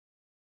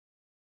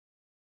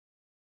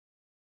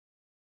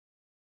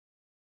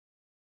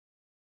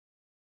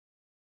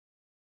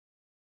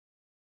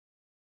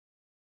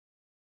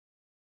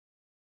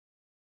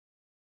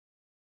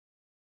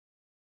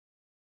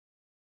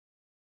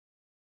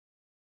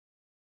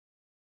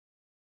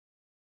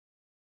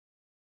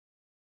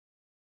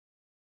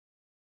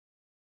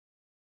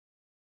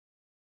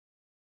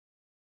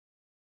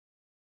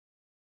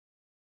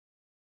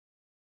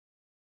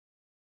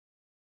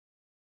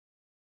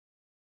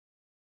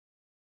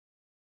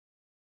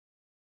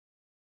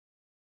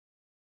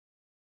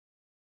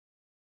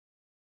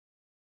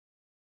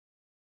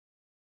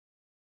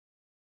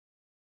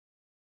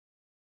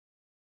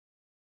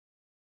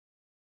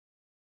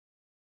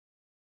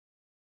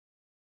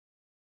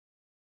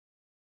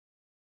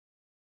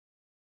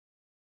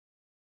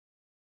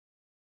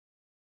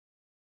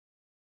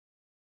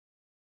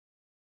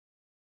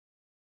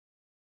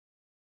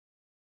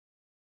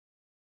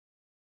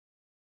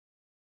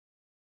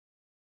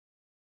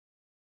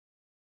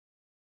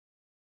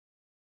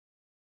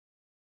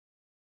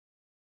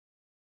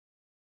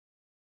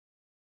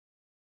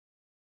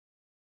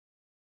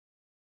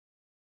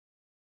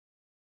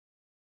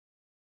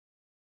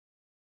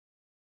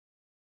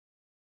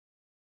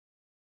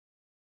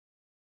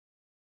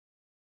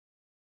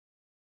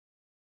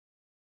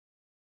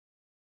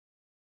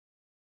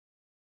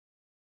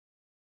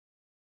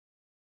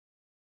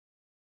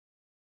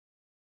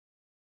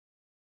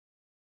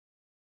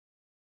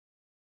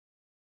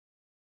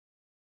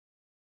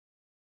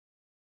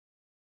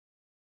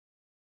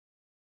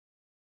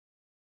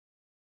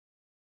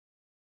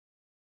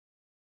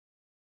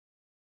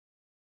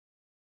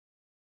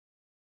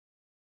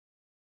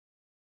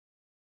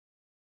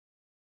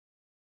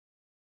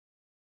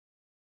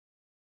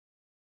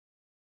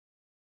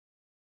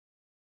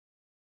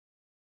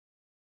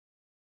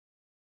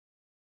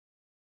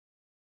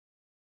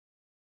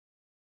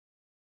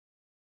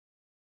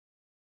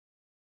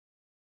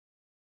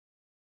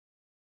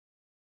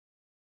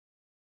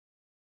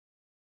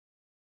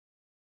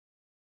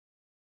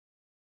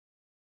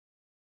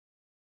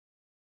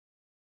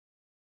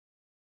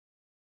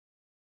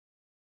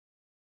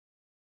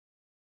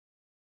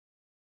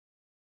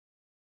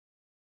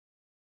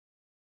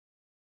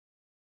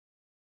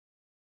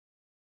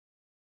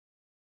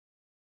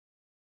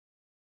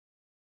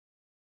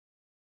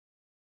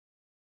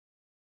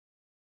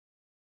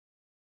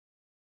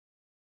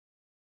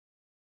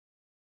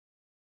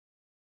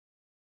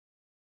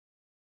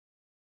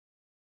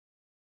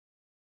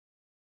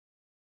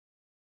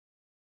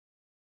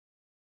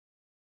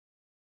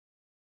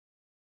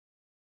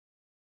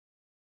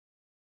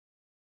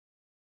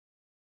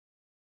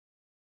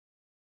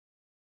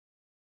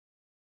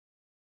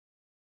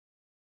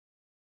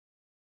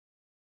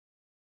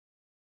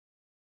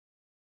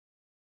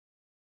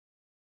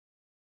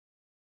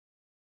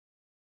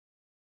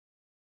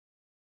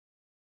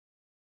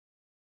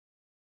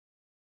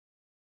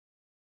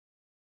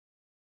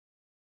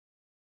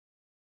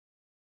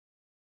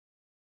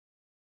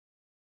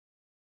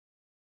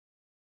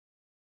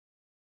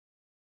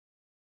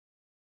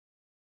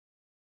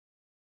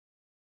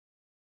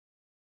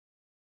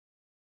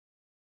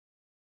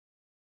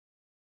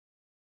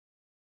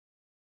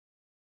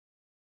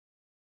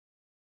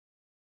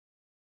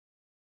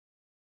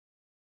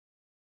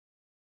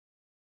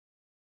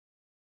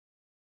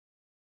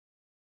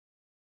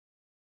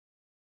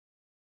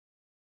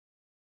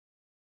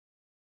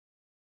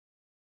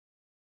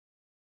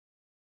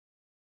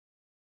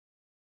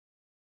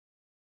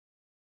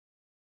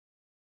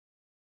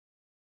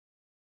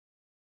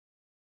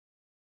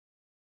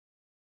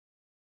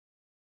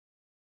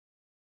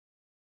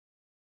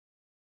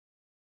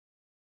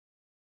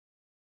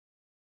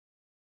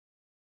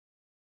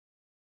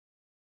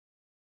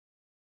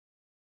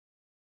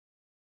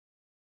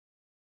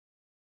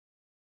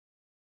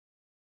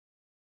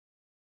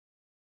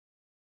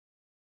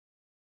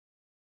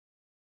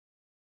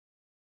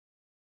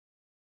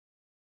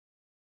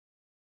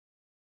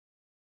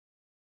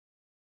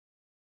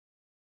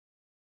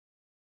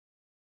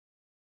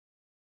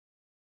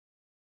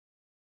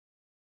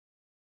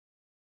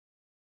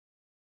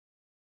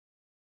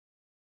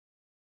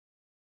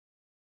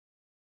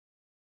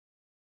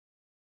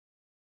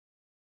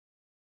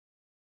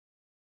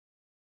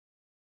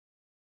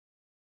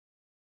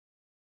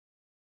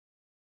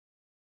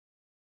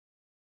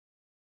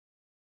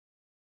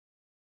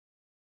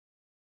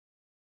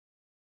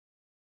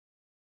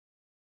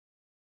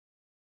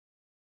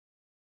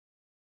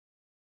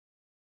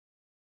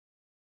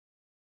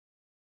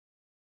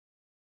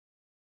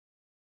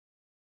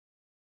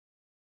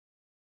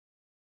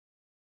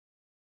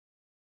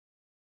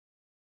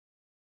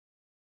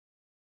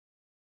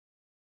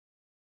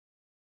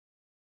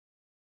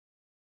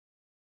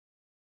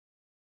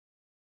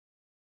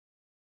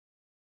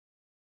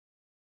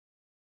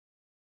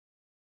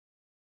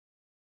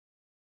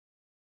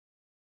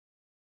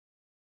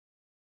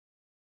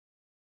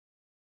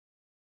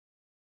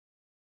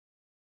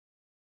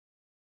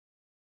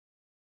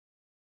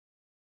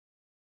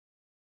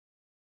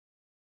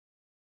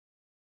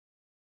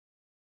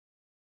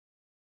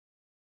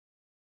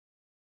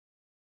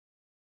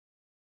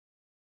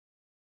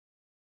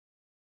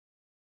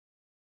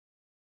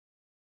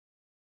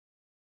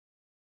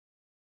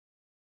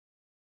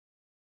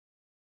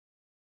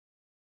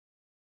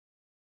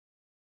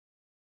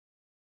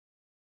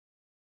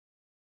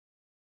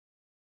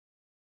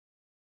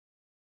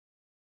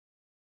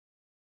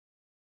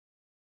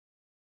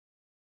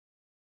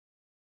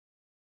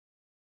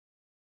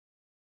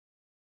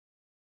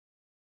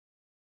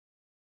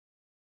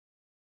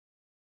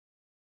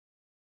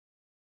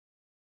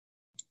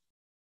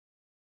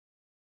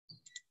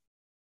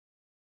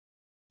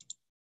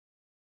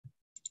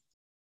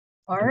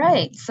All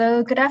right,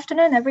 so good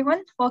afternoon,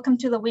 everyone. Welcome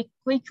to the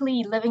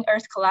weekly Living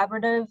Earth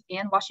Collaborative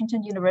and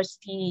Washington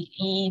University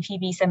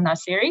EEPB seminar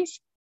series.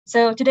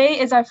 So today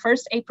is our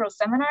first April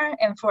seminar,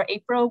 and for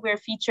April, we're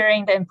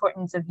featuring the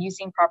importance of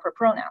using proper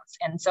pronouns.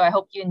 And so I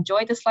hope you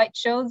enjoy the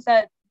slideshows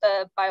that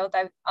the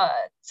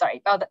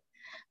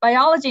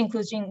Biology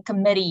Inclusion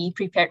Committee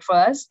prepared for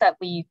us that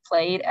we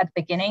played at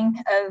the beginning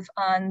of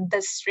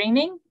this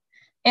streaming.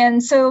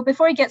 And so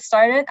before we get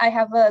started, I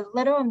have a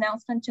little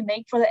announcement to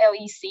make for the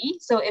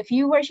LEC. So if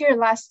you were here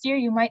last year,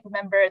 you might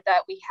remember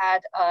that we had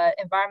an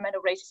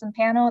environmental racism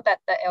panel that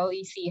the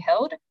LEC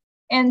held.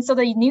 And so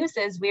the news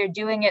is we're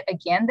doing it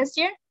again this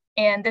year.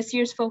 And this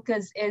year's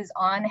focus is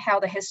on how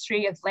the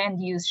history of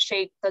land use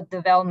shaped the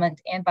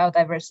development and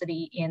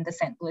biodiversity in the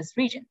St. Louis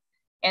region.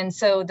 And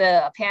so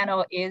the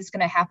panel is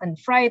gonna happen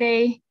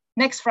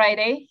next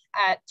Friday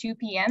at 2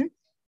 p.m.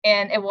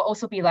 And it will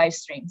also be live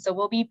streamed. So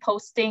we'll be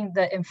posting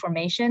the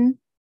information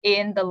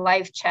in the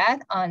live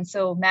chat.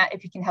 So Matt,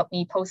 if you can help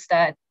me post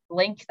that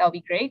link, that'll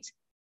be great.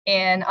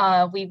 And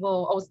we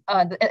will also,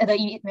 the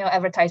email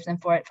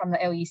advertisement for it from the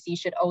LEC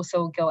should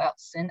also go out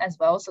soon as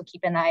well. So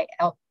keep an eye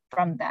out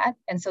from that.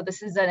 And so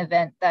this is an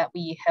event that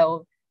we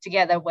held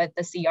together with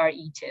the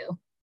CRE2.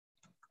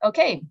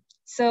 Okay,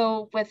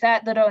 so with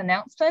that little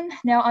announcement,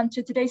 now on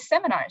to today's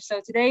seminar. So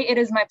today it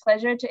is my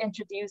pleasure to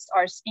introduce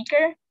our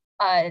speaker,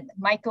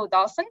 Michael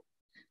Dawson.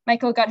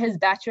 Michael got his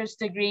bachelor's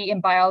degree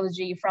in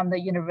biology from the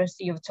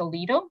University of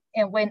Toledo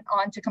and went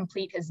on to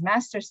complete his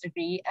master's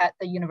degree at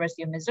the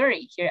University of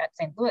Missouri here at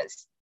St.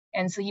 Louis.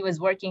 And so he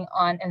was working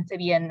on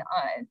amphibian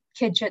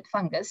kidged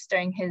fungus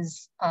during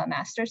his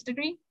master's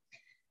degree.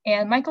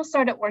 And Michael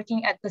started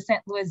working at the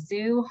St. Louis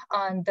Zoo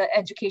on the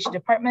education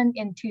department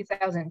in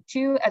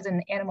 2002 as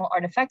an animal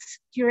artifacts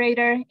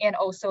curator and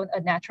also a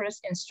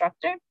naturalist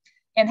instructor,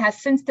 and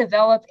has since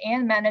developed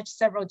and managed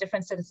several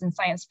different citizen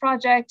science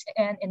projects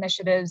and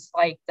initiatives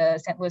like the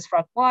St. Louis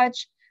Frog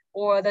Watch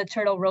or the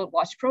Turtle Road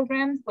Watch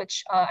program,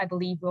 which I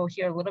believe we'll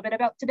hear a little bit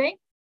about today.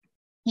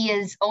 He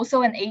is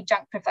also an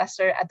adjunct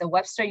professor at the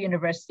Webster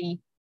University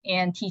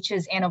and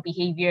teaches animal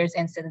behaviors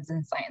and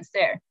citizen science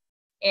there.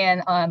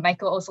 And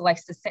Michael also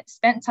likes to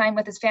spend time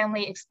with his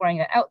family exploring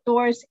the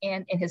outdoors,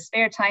 and in his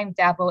spare time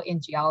dabble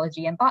in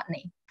geology and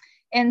botany.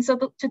 And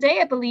so today,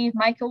 I believe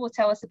Michael will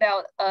tell us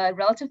about a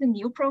relatively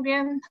new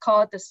program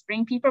called the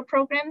Spring Peeper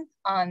Program,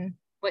 on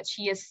which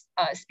he is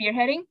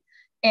spearheading.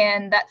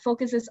 And that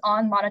focuses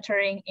on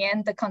monitoring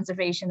and the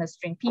conservation of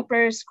string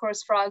peepers,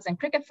 chorus frogs, and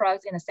cricket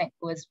frogs in the St.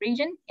 Louis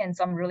region. And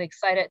so I'm really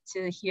excited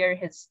to hear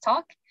his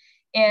talk.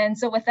 And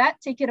so with that,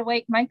 take it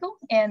away, Michael.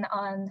 And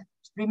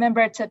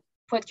remember to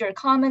put your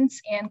comments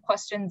and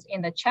questions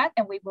in the chat,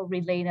 and we will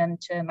relay them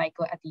to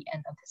Michael at the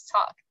end of his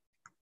talk.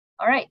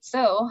 All right,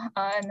 so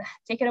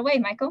take it away,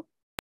 Michael.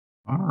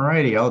 All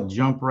righty, I'll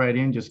jump right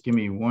in. Just give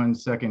me 1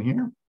 second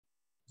here.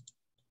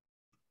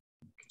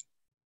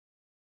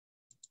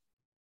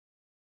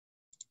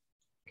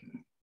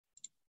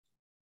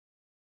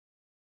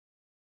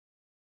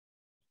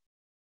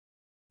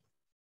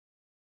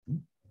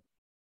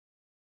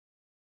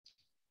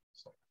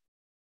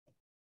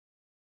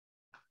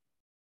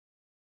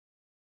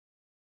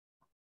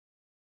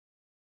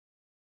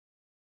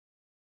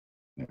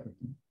 There we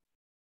go.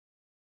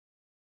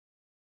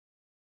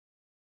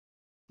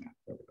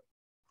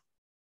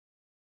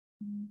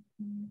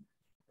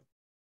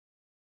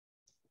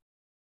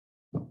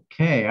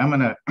 Okay, I'm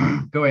gonna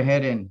go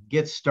ahead and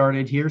get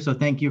started here. So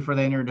thank you for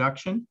the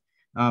introduction.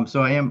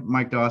 So I am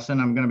Mike Dawson.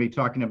 I'm gonna be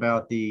talking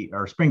about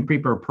our Spring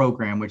Peeper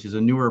Program, which is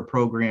a newer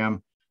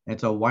program.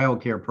 It's a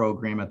wildcare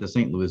program at the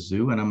St. Louis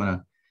Zoo. And I'm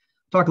gonna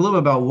talk a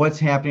little bit about what's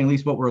happening, at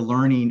least what we're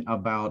learning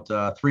about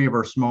 3 of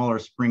our smaller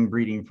spring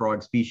breeding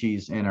frog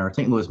species in our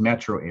St. Louis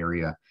metro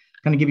area.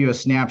 Kind of give you a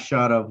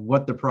snapshot of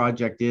what the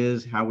project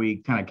is, how we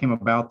kind of came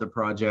about the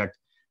project,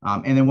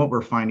 and then what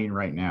we're finding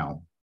right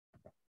now.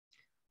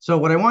 So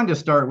what I wanted to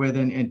start with,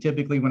 and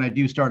typically when I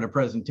do start a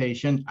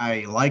presentation,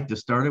 I like to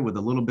start it with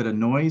a little bit of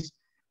noise.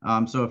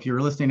 So if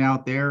you're listening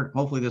out there,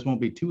 hopefully this won't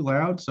be too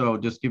loud. So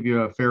just give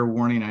you a fair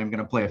warning, I'm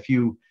gonna play a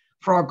few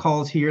frog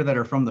calls here that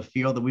are from the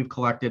field that we've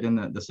collected in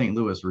the St.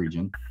 Louis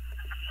region.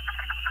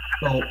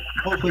 So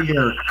hopefully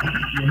you're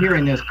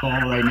hearing this call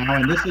right now,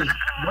 and this is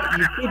what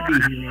you could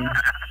be hearing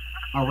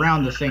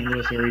around the St.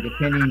 Louis area,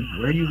 depending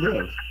where you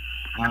live.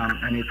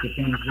 And it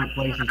depends what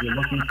places you're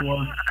looking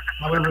for.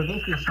 However,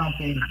 this is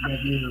something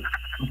that you're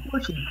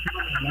unfortunately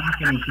probably not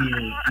going to hear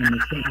in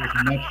the St.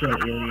 Louis metro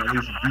area, at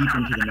least deep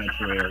into the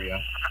metro area.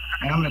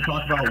 And I'm going to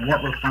talk about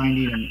what we're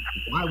finding and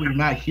why we're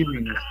not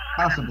hearing this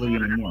possibly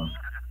anymore.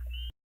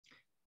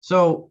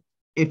 So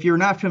if you're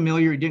not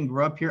familiar, you didn't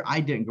grow up here, I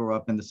didn't grow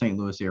up in the St.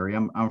 Louis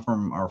area. I'm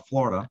from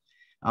Florida.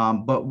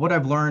 But what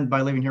I've learned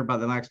by living here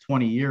about the next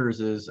 20 years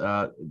is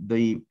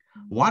the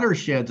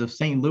watersheds of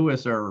St.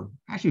 Louis are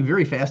actually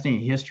very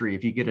fascinating history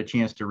if you get a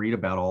chance to read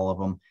about all of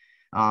them.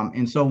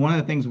 And so one of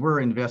the things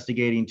we're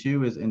investigating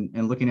too is,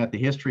 and looking at the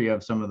history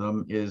of some of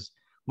them, is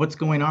what's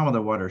going on with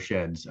the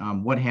watersheds,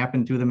 what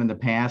happened to them in the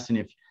past. And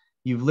if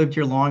you've lived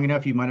here long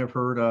enough, you might have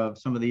heard of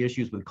some of the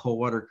issues with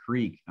Coldwater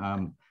Creek,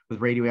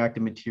 with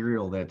radioactive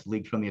material that's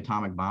leaked from the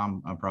atomic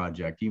bomb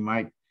project. You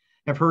might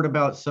have heard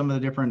about some of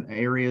the different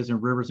areas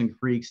and rivers and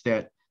creeks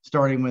that,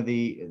 starting with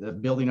the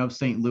building of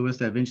St. Louis,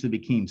 that eventually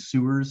became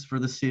sewers for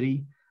the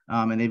city.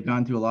 And they've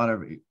gone through a lot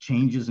of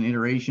changes and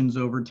iterations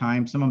over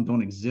time. Some of them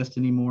don't exist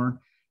anymore.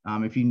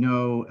 If you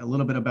know a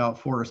little bit about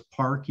Forest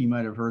Park, you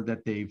might have heard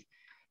that they've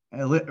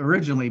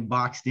originally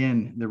boxed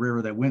in the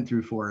river that went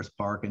through Forest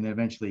Park and then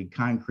eventually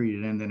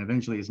concreted and then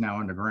eventually is now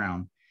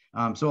underground.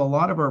 So a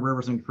lot of our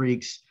rivers and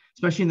creeks,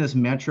 especially in this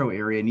metro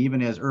area, and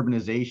even as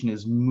urbanization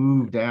has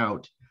moved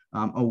out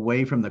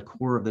away from the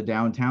core of the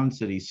downtown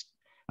cities,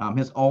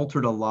 has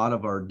altered a lot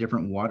of our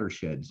different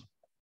watersheds.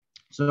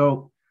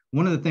 So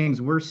one of the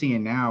things we're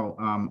seeing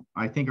now,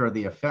 I think, are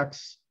the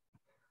effects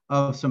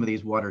of some of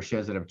these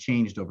watersheds that have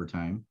changed over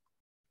time.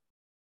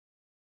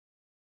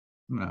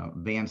 I'm going to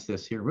advance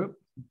this here. Whoop.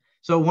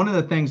 So one of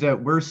the things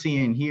that we're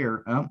seeing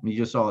here, you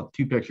just saw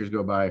 2 pictures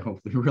go by,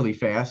 hopefully really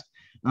fast,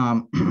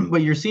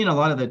 but you're seeing a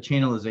lot of the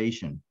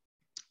channelization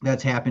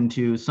that's happened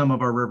to some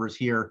of our rivers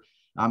here.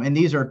 And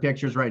these are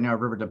pictures right now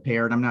of River de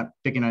Pere, and I'm not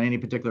picking on any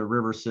particular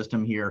river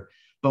system here,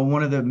 but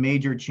one of the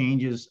major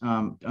changes,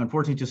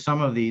 unfortunately, to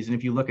some of these, and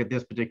if you look at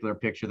this particular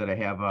picture that I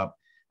have up,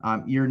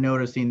 you're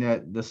noticing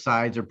that the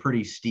sides are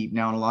pretty steep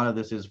now, and a lot of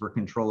this is for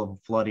control of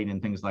flooding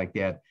and things like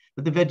that.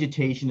 But the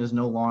vegetation is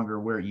no longer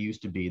where it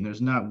used to be, and there's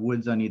not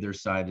woods on either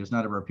side. There's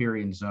not a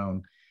riparian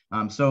zone.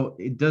 So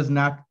it does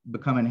not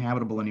become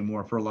inhabitable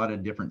anymore for a lot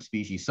of different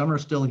species. Some are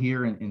still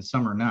here and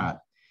some are not.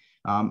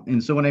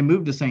 And so when I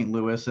moved to St.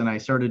 Louis and I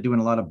started doing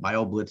a lot of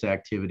BioBlitz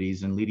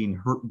activities and leading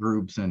HERT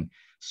groups and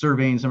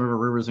surveying some of our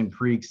rivers and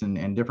creeks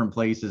and different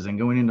places and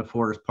going into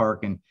Forest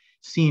Park and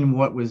seeing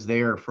what was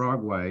there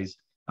frog-wise,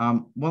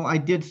 well, I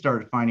did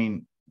start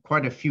finding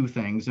quite a few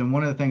things. And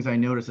one of the things I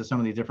noticed at some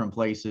of these different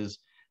places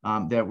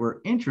that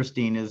were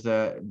interesting is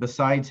that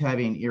besides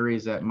having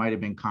areas that might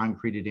have been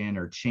concreted in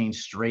or chain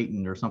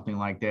straightened or something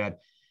like that,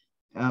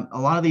 a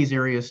lot of these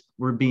areas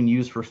were being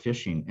used for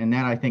fishing. And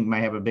that, I think,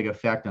 might have a big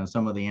effect on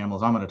some of the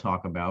animals I'm going to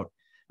talk about.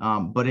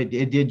 But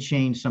it did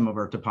change some of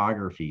our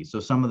topography. So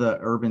some of the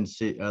urban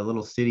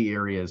little city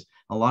areas,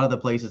 a lot of the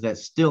places that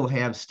still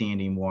have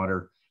standing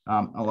water,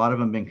 a lot of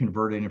them have been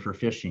converted in for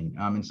fishing.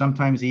 And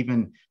sometimes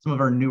even some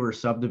of our newer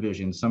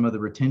subdivisions, some of the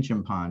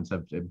retention ponds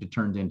have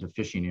turned into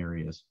fishing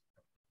areas.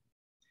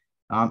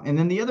 And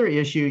then the other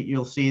issue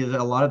you'll see is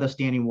that a lot of the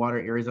standing water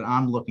areas that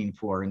I'm looking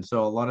for. And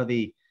so a lot of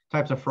the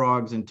types of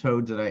frogs and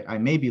toads that I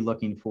may be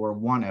looking for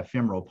want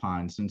ephemeral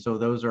ponds. And so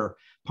those are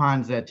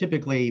ponds that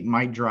typically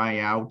might dry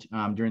out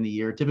during the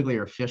year, typically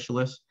are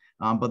fishless,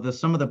 but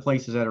some of the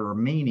places that are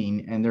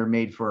remaining, and they're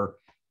made for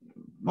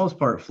most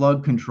part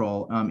flood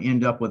control,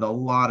 end up with a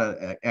lot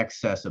of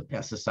excess of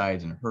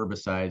pesticides and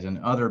herbicides and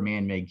other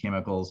man-made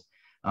chemicals.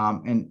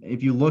 And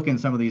if you look in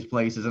some of these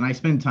places, and I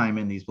spend time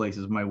in these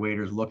places, my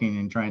waders looking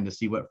and trying to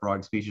see what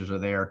frog species are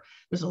there,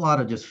 there's a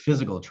lot of just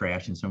physical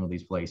trash in some of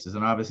these places.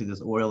 And obviously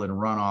this oil and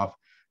runoff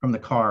from the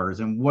cars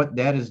and what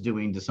that is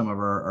doing to some of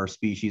our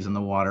species in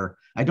the water,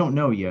 I don't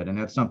know yet. And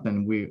that's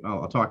something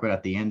I'll talk about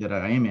at the end that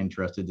I am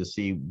interested to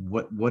see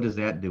what is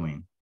that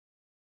doing.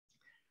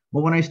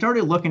 Well, when I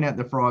started looking at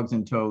the frogs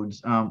and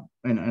toads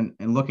and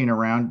looking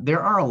around,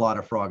 there are a lot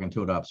of frog and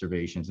toad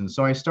observations. And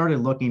so I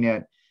started looking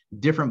at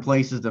different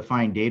places to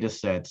find data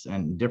sets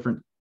and different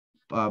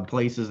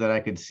places that I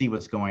could see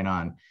what's going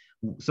on.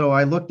 So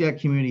I looked at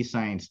community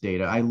science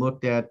data. I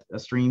looked at a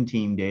stream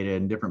team data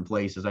in different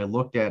places. I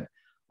looked at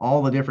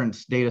all the different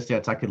data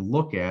sets I could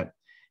look at.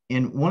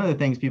 And one of the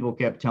things people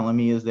kept telling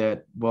me is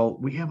that, well,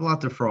 we have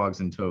lots of frogs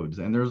and toads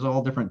and there's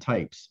all different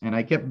types. And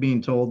I kept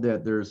being told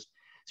that there's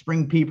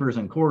spring peepers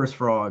and chorus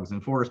frogs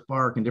and Forest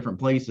Park and different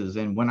places.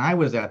 And when I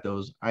was at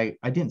those, I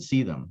didn't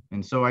see them.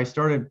 And so I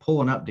started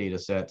pulling up data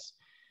sets.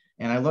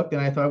 And I looked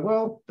and I thought,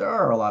 well, there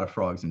are a lot of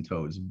frogs and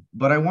toads,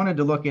 but I wanted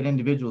to look at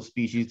individual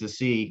species to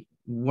see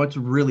what's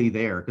really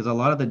there, because a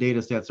lot of the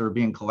data sets are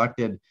being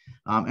collected.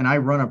 And I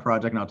run a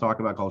project, and I'll talk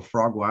about, called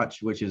Frog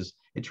Watch, which is,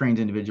 it trains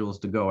individuals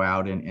to go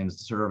out and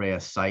survey a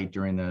site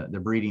during the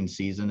breeding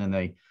season. And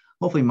they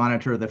hopefully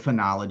monitor the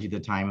phenology, the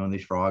timing of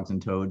these frogs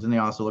and toads. And they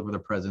also look for the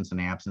presence and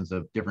absence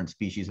of different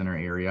species in our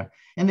area.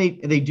 And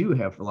they do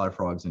have a lot of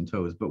frogs and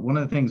toads. But one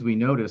of the things we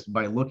noticed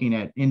by looking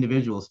at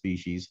individual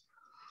species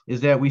is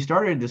that we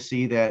started to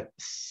see that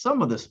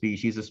some of the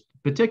species,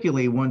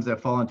 particularly ones that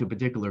fall into a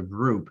particular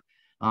group,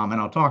 and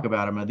I'll talk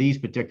about them, are these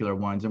particular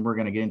ones, and we're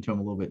going to get into them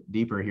a little bit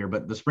deeper here,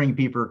 but the spring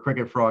peeper,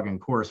 cricket frog,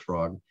 and chorus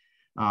frog,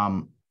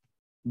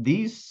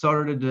 these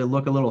started to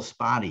look a little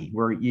spotty,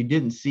 where you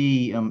didn't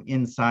see them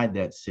inside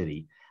that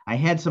city. I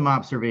had some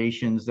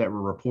observations that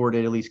were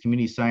reported, at least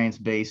community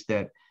science-based,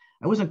 that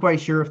I wasn't quite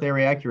sure if they were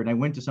accurate. And I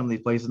went to some of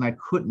these places and I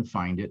couldn't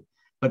find it.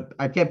 But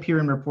I kept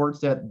hearing reports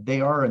that they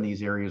are in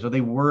these areas, or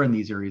they were in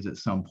these areas at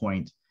some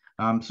point.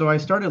 So I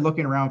started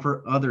looking around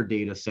for other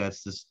data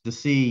sets to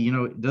see,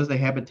 does the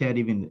habitat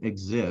even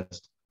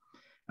exist?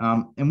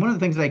 And one of the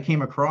things that I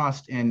came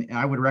across, and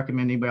I would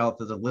recommend anybody else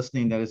that's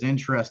listening that is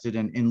interested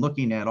in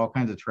looking at all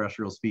kinds of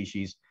terrestrial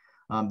species,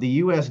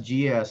 the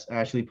USGS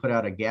actually put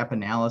out a gap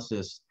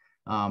analysis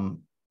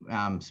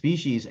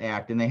Species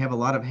Act, and they have a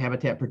lot of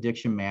habitat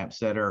prediction maps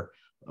that are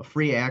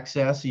free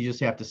access. You just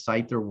have to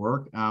cite their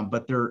work,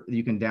 but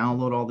you can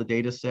download all the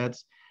data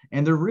sets,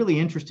 and they're really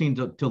interesting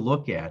to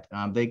look at.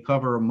 They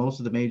cover most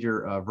of the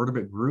major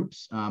vertebrate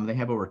groups. They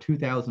have over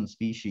 2,000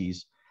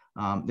 species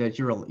that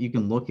you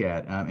can look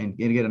at and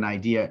get an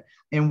idea.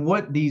 And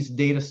what these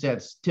data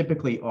sets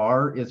typically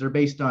are is they're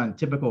based on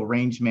typical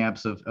range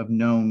maps of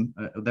known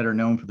that are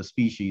known for the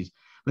species,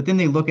 but then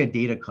they look at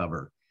data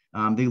cover.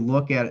 They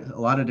look at a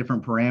lot of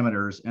different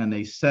parameters, and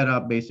they set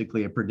up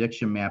basically a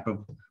prediction map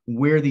of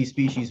where these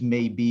species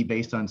may be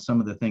based on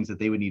some of the things that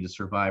they would need to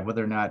survive,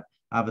 whether or not,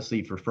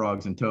 obviously for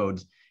frogs and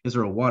toads, is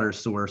there a water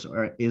source,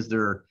 or is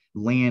there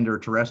land or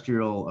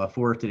terrestrial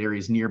forested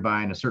areas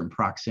nearby in a certain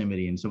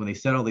proximity. And so when they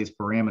set all these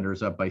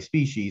parameters up by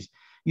species,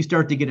 you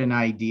start to get an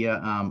idea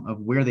of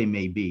where they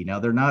may be. Now,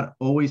 they're not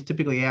always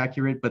typically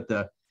accurate, but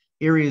the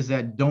areas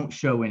that don't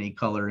show any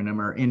color in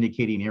them are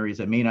indicating areas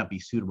that may not be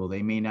suitable.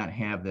 They may not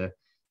have the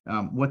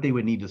what they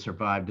would need to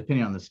survive,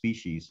 depending on the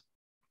species.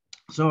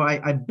 So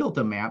I built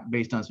a map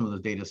based on some of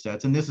those data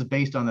sets, and this is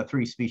based on the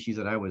 3 species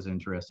that I was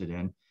interested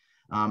in.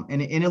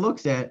 And you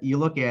look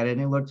at it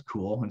and it looks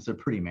cool, and it's a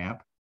pretty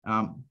map,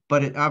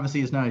 but it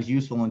obviously is not as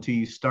useful until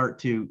you start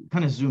to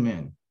kind of zoom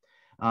in.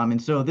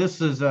 And so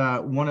this is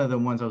one of the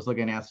ones I was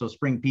looking at. So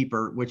Spring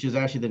Peeper, which is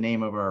actually the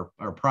name of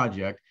our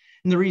project.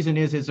 And the reason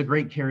is it's a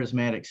great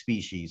charismatic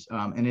species,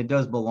 and it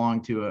does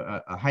belong to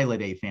a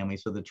Hylidae family,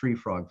 so the tree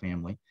frog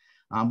family.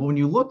 But when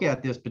you look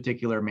at this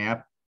particular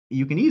map,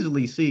 you can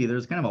easily see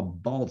there's kind of a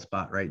bald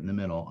spot right in the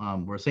middle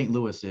where St.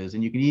 Louis is,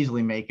 and you can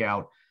easily make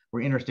out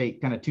where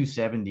Interstate kind of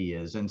 270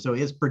 is. And so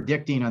it's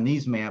predicting on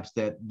these maps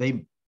that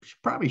they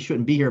probably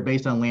shouldn't be here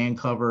based on land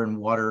cover and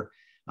water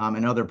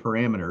and other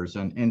parameters.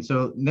 And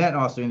so that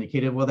also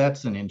indicated, well,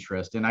 that's an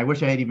interest. And I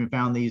wish I had even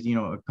found these,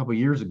 a couple of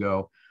years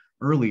ago,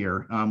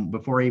 earlier,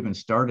 before I even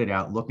started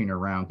out looking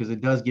around, because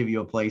it does give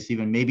you a place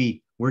even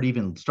maybe where to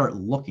even start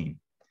looking.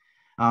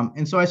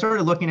 And so I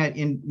started looking at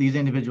these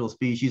individual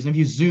species. And if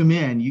you zoom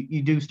in,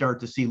 you do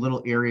start to see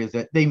little areas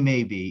that they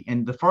may be.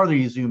 And the farther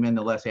you zoom in,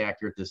 the less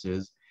accurate this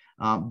is.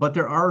 But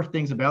there are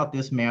things about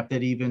this map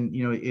that even,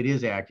 it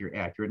is accurate.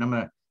 And I'm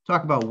going to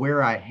talk about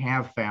where I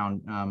have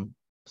found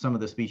some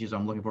of the species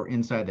I'm looking for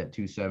inside that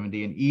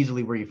 270, and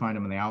easily where you find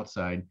them on the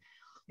outside.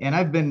 And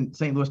I've been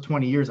St. Louis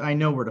 20 years. I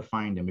know where to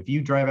find them. If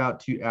you drive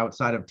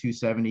outside of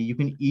 270, you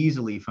can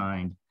easily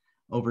find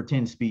over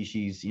 10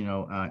 species,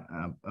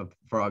 of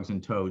frogs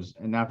and toads,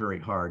 and not very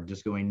hard.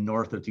 Just going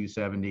north of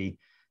 270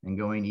 and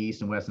going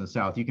east and west and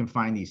south, you can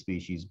find these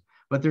species.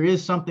 But there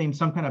is some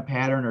kind of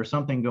pattern or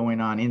something going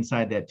on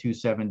inside that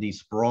 270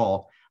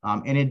 sprawl.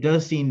 And it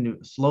does seem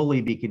to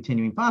slowly be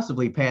continuing,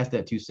 possibly past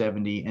that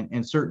 270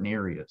 in certain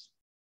areas.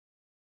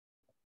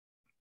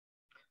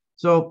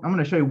 So I'm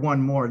going to show you one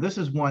more. This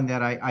is one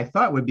that I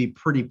thought would be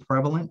pretty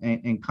prevalent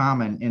and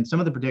common. And some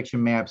of the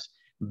prediction maps,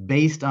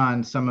 based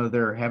on some of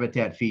their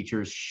habitat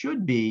features,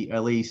 should be,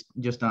 at least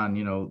just on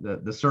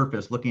the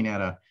surface, looking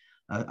at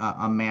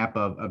a map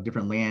of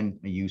different land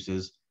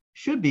uses,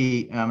 should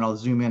be, and I'll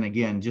zoom in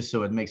again just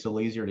so it makes it a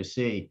little easier to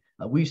see.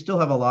 We still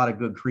have a lot of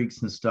good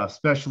creeks and stuff,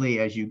 especially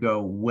as you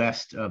go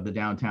west of the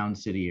downtown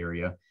city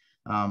area.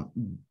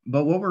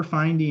 But what we're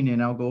finding,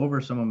 and I'll go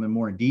over some of them in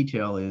more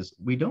detail, is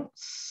we don't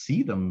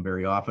see them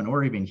very often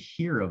or even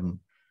hear of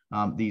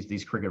them,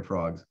 these cricket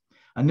frogs.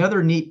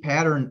 Another neat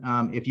pattern,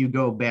 if you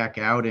go back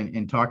out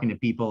and talking to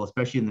people,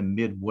 especially in the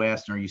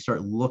Midwest, or you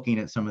start looking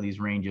at some of these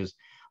ranges,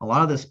 a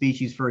lot of the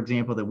species, for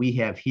example, that we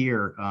have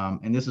here,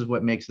 and this is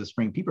what makes the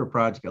Spring Peeper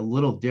project a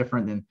little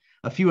different than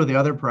a few of the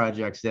other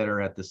projects that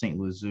are at the St.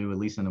 Louis Zoo, at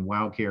least in the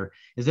wild care,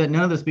 is that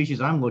none of the species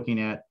I'm looking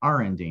at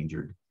are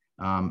endangered,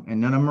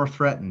 and none of them are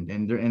threatened.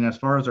 And as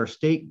far as our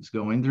state's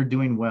going, they're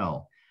doing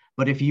well.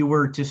 But if you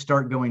were to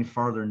start going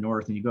farther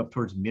north and you go up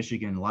towards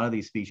Michigan, a lot of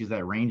these species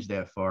that range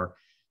that far,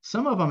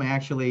 some of them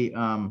actually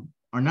are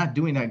not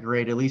doing that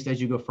great. At least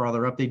as you go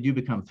farther up, they do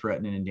become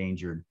threatened and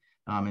endangered.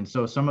 And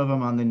so some of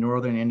them on the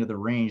northern end of the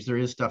range, there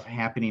is stuff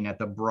happening at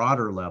the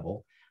broader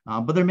level,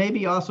 but there may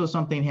be also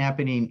something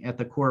happening at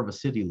the core of a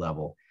city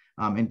level.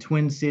 In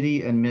Twin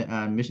City and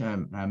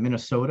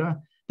Minnesota,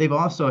 they've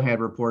also had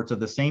reports of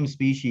the same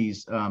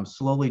species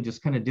slowly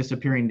just kind of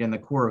disappearing in the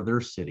core of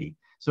their city.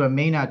 So it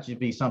may not just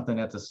be something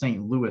that's a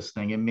St. Louis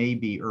thing. It may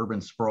be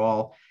urban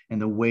sprawl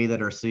and the way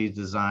that our city is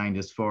designed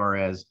as far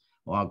as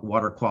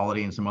water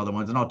quality and some other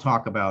ones. And I'll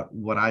talk about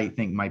what I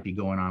think might be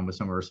going on with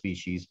some of our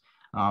species.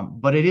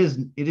 But it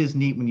is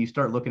neat when you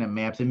start looking at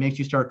maps. It makes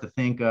you start to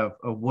think of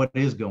what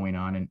is going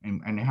on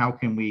and how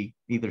can we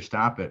either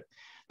stop it.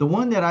 The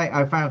one that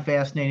I found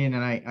fascinating,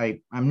 and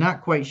I'm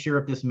not quite sure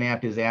if this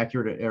map is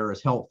accurate or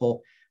is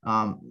helpful.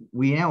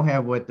 We now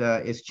have what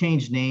it's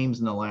changed names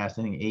in the last,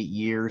 I think, 8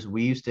 years.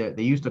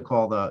 They used to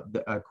call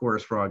the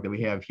chorus frog that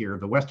we have here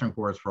the Western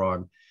chorus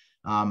frog.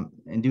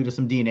 And due to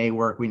some DNA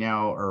work, we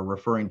now are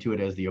referring to it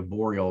as the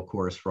Boreal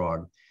Chorus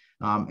Frog.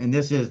 And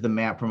this is the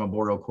map from a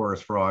Boreal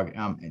Chorus Frog.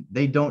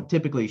 They don't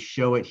typically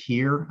show it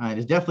here. It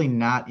is definitely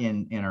not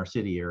in our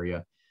city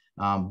area.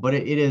 but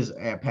it is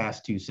at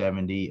past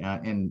 270,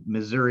 and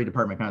Missouri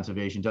Department of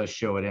Conservation does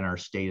show it in our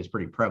state is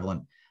pretty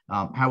prevalent.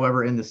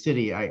 However, in the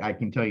city, I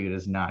can tell you it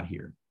is not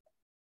here.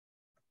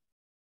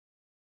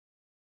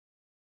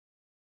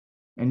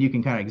 And you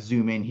can kind of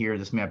zoom in here.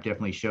 This map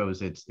definitely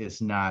shows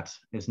it's not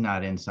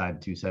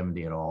inside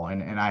 270 at all.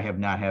 And I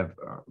have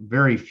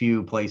very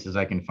few places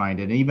I can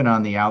find it. And even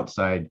on the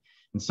outside,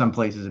 in some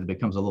places it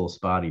becomes a little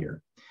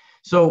spottier.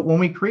 So when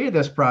we created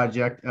this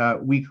project,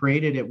 we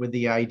created it with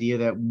the idea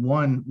that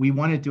one, we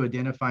wanted to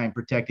identify and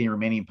protect the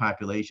remaining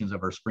populations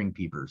of our spring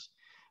peepers,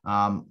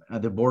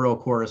 the Boreal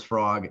Chorus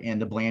frog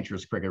and the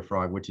Blanchard's cricket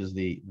frog, which is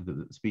the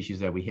species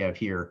that we have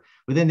here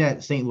within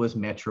that St. Louis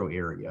metro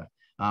area.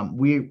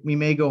 We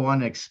may go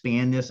on to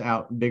expand this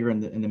out bigger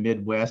in the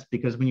Midwest,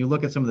 because when you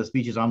look at some of the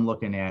species I'm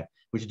looking at,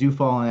 which do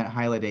fall in that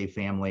Hylidae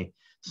family,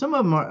 some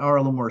of them are a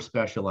little more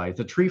specialized.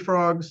 The tree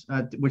frogs,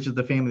 which is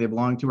the family they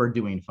belong to, are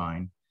doing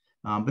fine.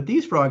 But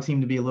these frogs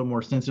seem to be a little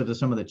more sensitive to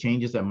some of the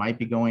changes that might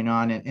be going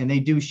on. And they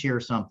do share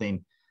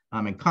something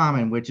in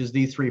common, which is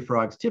these three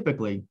frogs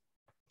typically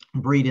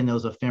breed in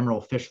those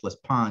ephemeral fishless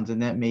ponds.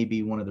 And that may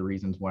be one of the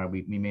reasons why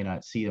we may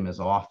not see them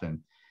as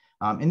often.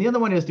 And the other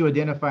one is to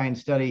identify and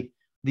study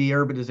the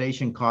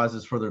urbanization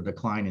causes for their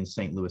decline in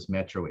St. Louis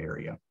metro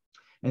area.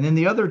 And then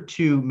the other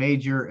two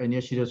major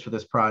initiatives for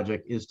this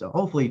project is to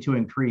hopefully to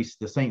increase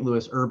the St.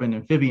 Louis urban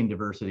amphibian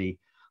diversity,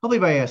 hopefully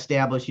by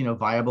establishing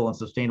viable and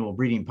sustainable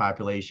breeding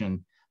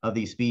population of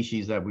these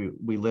species that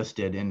we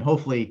listed, and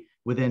hopefully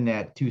within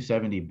that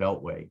 270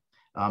 beltway.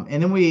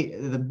 And then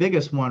the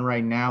biggest one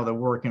right now that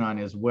we're working on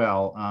as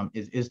well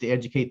is to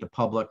educate the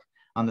public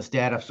on the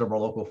status of our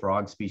local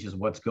frog species,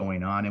 what's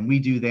going on. And we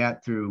do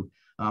that through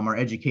our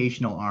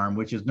educational arm,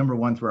 which is number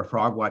one through our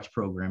Frog Watch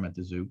program at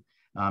the zoo.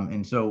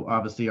 And so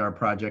obviously our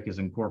project is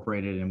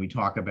incorporated and we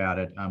talk about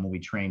it when we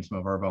train some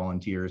of our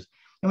volunteers.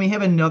 And we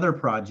have another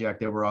project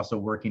that we're also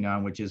working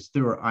on, which is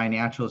through our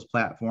iNaturalist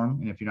platform.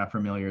 And if you're not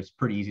familiar, it's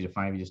pretty easy to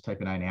find if you just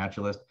type in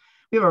iNaturalist.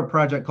 We have a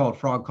project called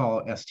Frog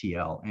Call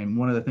STL. And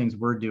one of the things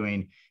we're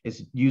doing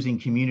is using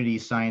community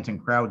science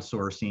and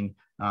crowdsourcing.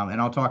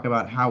 And I'll talk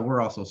about how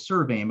we're also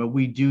surveying, but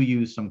we do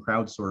use some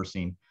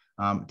crowdsourcing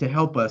to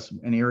help us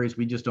in areas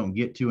we just don't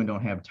get to and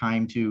don't have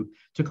time to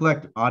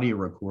collect audio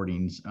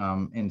recordings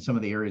in some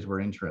of the areas we're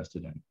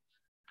interested in.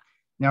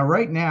 Now,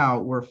 right now,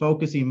 we're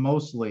focusing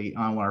mostly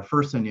on our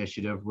first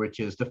initiative, which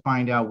is to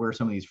find out where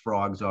some of these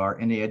frogs are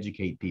and to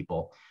educate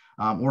people.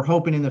 We're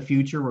hoping in the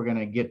future we're going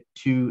to get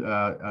to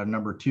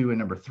number 2 and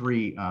number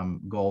 3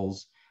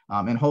 goals,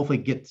 and hopefully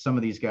get some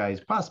of these guys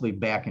possibly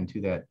back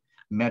into that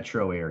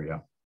metro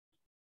area.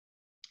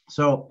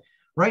 So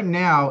right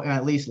now,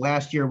 at least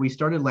last year, we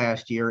started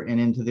last year and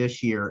into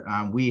this year,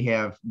 we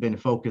have been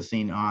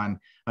focusing on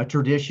a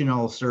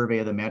traditional survey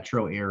of the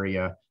metro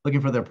area,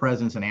 looking for the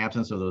presence and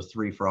absence of those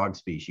 3 frog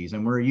species.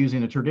 And we're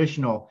using a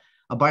traditional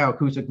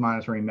bioacoustic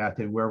monitoring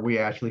method where we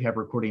actually have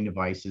recording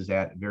devices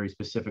at very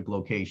specific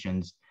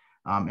locations.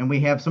 And we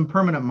have some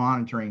permanent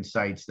monitoring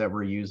sites that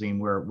we're using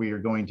where we are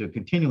going to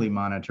continually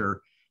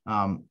monitor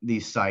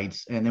these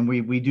sites. And then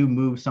we do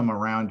move some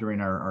around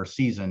during our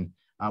season,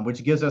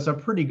 which gives us a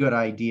pretty good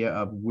idea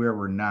of where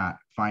we're not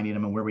finding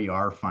them and where we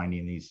are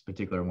finding these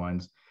particular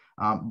ones.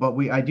 But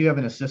I do have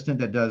an assistant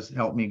that does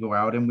help me go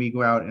out, and we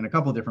go out in a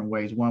couple of different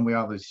ways. One, we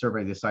obviously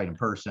survey the site in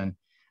person.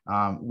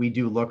 We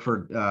do look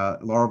for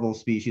larval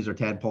species or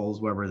tadpoles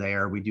wherever they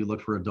are. We do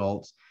look for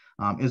adults,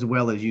 as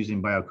well as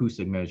using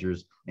bioacoustic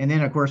measures. And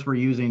then, of course, we're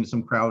using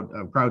some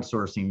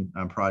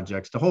crowdsourcing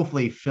projects to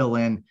hopefully fill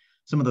in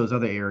some of those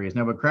other areas.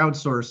 Now, with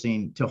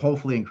crowdsourcing, to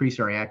hopefully increase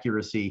our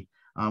accuracy,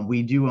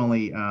 we do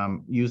only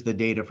use the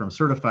data from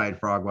certified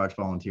Frog Watch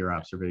volunteer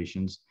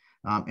observations,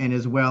 and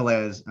as well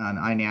as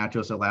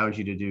iNaturalist allows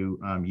you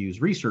to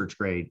use research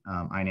grade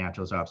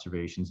iNaturalist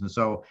observations. And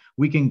so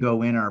we can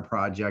go in our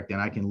project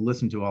and I can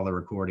listen to all the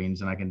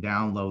recordings and I can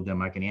download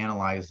them, I can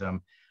analyze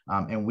them,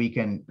 and we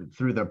can,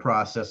 through the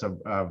process of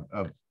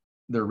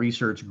the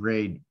research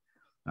grade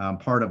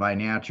part of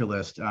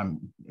iNaturalist,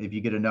 if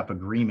you get enough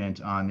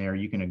agreement on there,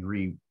 you can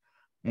agree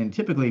and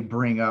typically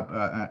bring up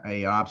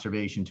a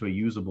observation to a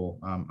usable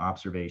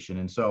observation.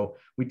 And so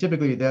we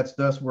typically,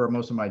 that's where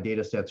most of my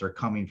data sets are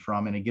coming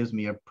from. And it gives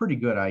me a pretty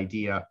good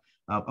idea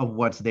of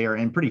what's there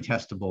and pretty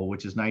testable,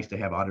 which is nice to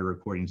have audio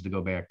recordings to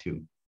go back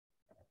to.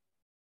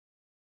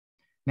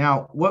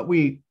 Now, what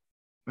we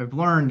have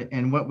learned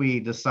and what we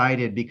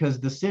decided, because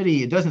the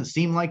city, it doesn't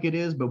seem like it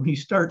is, but when you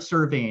start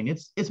surveying,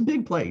 it's a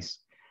big place.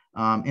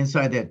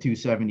 Inside that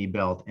 270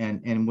 belt.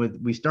 And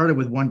we started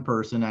with one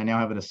person. I now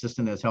have an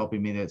assistant that's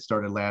helping me that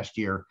started last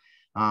year.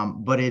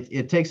 But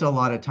it takes a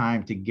lot of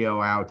time to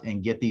go out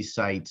and get these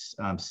sites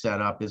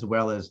set up, as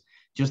well as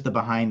just the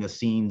behind the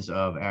scenes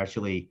of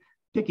actually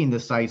picking the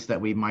sites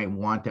that we might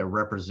want to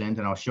represent.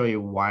 And I'll show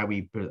you why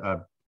we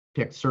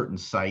picked certain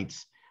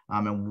sites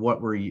and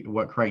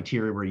what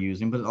criteria we're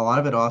using. But a lot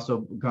of it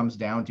also comes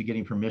down to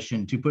getting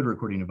permission to put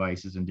recording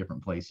devices in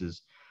different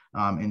places.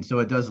 And so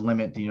it does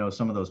limit,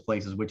 some of those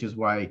places, which is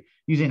why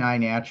using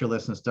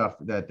iNaturalist and stuff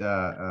that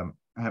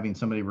having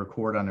somebody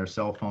record on their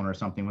cell phone or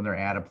something when they're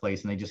at a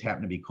place and they just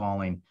happen to be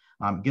calling.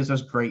 Gives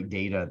us great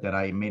data that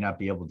I may not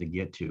be able to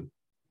get to.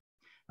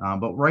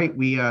 But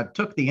we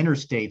took the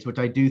interstates, which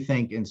I do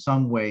think in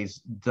some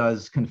ways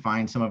does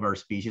confine some of our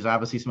species.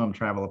 Obviously, some of them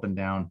travel up and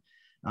down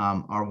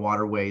our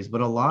waterways,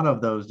 but a lot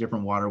of those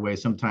different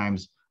waterways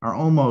sometimes are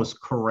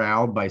almost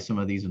corralled by some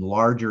of these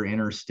larger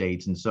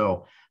interstates. And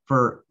so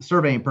for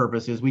surveying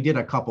purposes, we did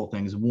a couple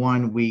things.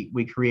 One,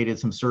 we created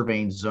some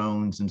surveying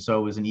zones, and so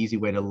it was an easy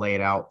way to lay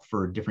it out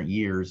for different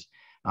years.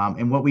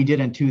 And what we did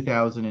in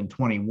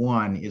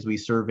 2021 is we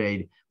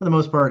surveyed, for the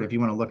most part, if you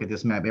want to look at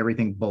this map,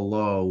 everything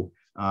below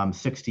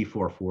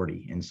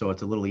 6440. And so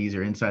it's a little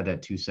easier inside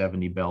that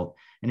 270 belt.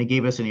 And it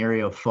gave us an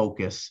area of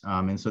focus.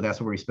 And so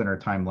that's where we spent our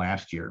time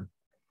last year.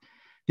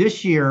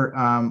 This year,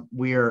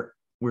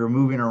 we're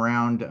moving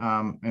around.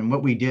 And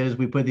what we did is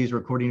we put these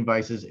recording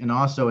devices and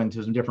also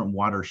into some different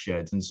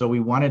watersheds. And so we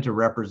wanted to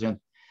represent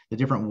the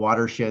different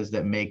watersheds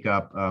that make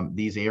up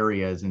these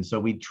areas. And so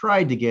we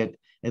tried to get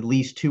at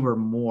least 2 or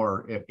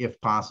more if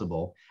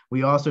possible.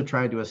 We also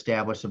tried to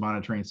establish some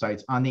monitoring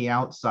sites on the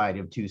outside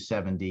of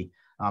 270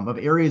 of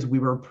areas we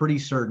were pretty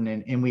certain,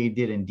 and we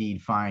did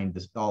indeed find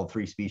all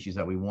 3 species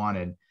that we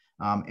wanted.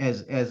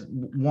 As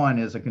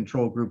a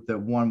control group that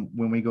when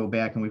we go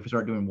back and we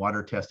start doing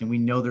water testing, we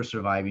know they're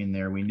surviving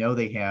there. We know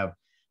they have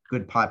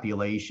good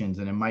populations,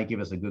 and it might give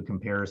us a good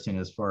comparison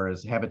as far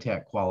as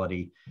habitat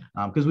quality,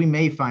 because we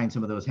may find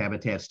some of those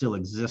habitats still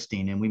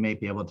existing, and we may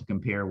be able to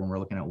compare when we're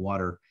looking at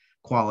water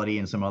quality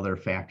and some other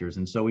factors.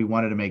 And so we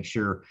wanted to make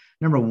sure,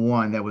 number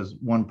one, that was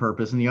one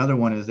purpose. And the other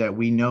one is that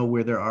we know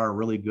where there are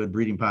really good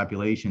breeding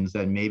populations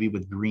that maybe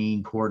with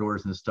green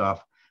corridors and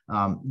stuff,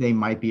 they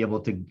might be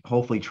able to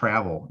hopefully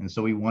travel. And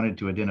so we wanted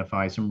to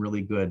identify some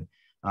really good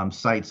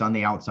sites on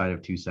the outside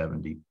of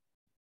 270.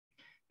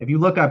 If you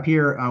look up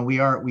here,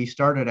 we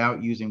started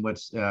out using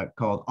what's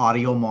called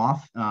audio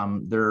moth.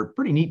 They're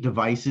pretty neat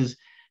devices.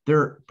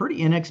 They're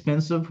pretty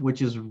inexpensive,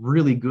 which is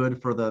really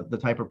good for the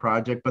type of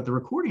project, but the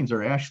recordings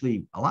are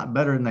actually a lot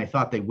better than I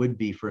thought they would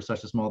be for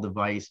such a small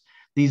device.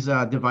 These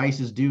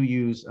devices do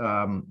use,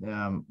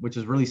 which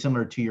is really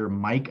similar to your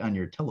mic on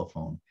your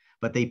telephone,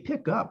 but they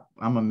pick up,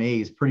 I'm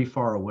amazed, pretty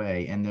far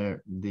away.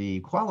 And the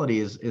quality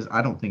is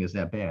I don't think is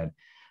that bad.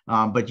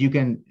 But you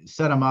can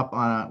set them up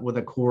with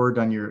a cord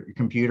on your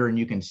computer, and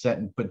you can set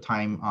and put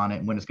time on it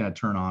and when it's going to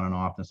turn on and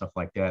off and stuff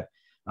like that.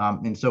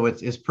 And so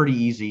it's pretty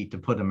easy to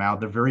put them out.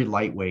 They're very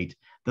lightweight.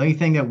 The only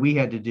thing that we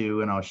had to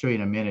do, and I'll show you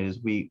in a minute,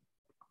 is we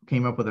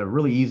came up with a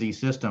really easy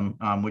system,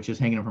 which is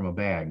hanging them from a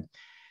bag.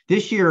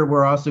 This year,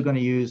 we're also going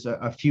to use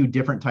a few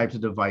different types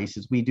of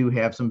devices. We do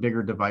have some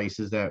bigger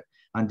devices that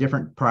on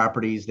different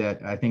properties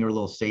that I think are a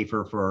little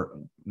safer for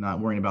not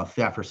worrying about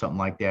theft or something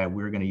like that.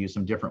 We're going to use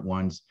some different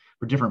ones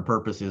for different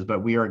purposes,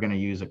 but we are going to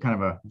use a kind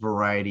of a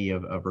variety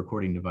of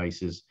recording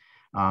devices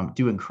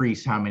to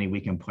increase how many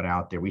we can put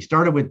out there. We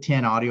started with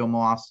 10 audio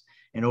moths,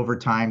 and over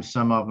time,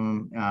 some of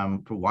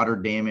them for water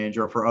damage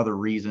or for other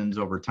reasons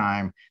over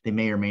time, they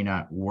may or may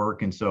not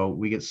work. And so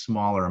we get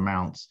smaller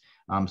amounts.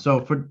 So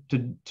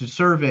to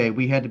survey,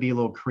 we had to be a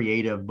little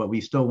creative, but we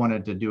still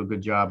wanted to do a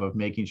good job of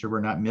making sure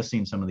we're not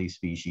missing some of these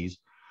species.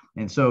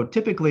 And so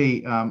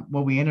typically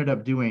what we ended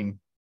up doing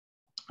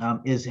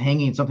is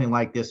hanging something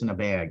like this in a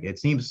bag. It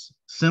seems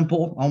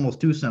simple,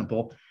 almost too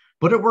simple,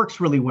 but it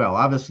works really well.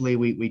 Obviously,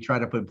 we try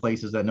to put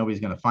places that nobody's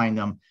going to find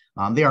them.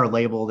 They are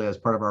labeled as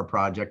part of our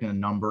project and a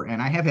number.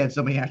 And I have had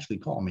somebody actually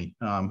call me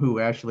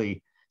who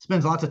actually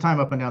spends lots of time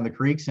up and down the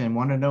creeks and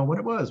wanted to know what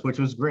it was, which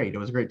was great. It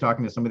was great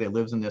talking to somebody that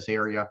lives in this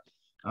area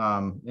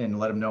and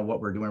let them know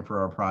what we're doing for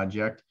our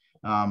project.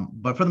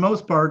 But for the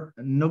most part,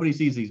 nobody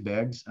sees these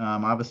bags.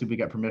 Obviously, we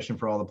got permission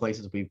for all the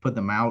places we've put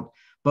them out.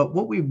 But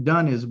what we've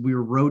done is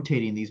we're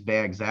rotating these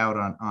bags out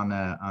on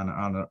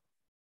a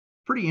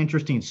pretty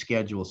interesting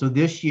schedule. So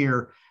this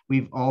year,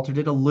 we've altered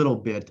it a little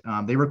bit.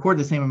 They record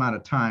the same amount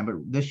of time, but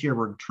this year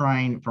we're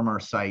trying from our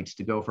sites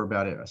to go for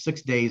about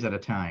 6 days at a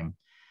time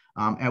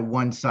at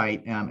one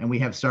site. And we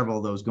have several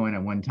of those going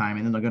at one time,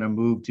 and then they're going to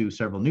move to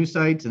several new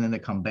sites, and then they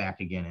come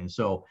back again. And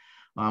so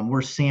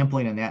we're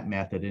sampling in that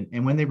method.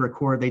 And when they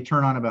record, they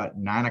turn on about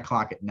 9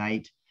 o'clock at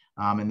night,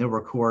 and they'll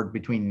record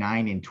between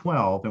 9 and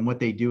 12. And what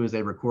they do is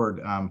they record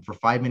for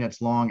 5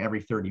 minutes long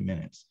every 30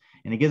 minutes.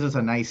 And it gives us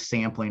a nice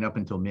sampling up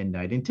until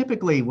midnight. And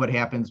typically what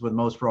happens with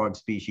most frog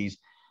species,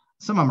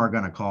 some of them are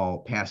going to call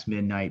past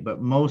midnight,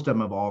 but most of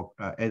them have all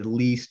at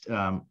least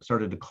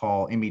started to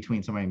call in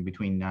between, somewhere in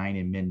between 9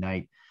 and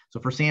midnight. So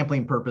for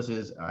sampling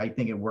purposes, I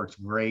think it works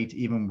great.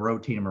 Even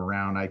rotate them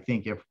around. I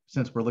think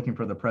since we're looking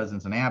for the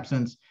presence and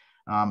absence,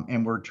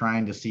 and we're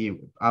trying to see,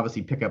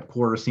 obviously pick up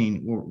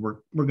chorusing,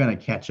 we're going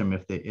to catch them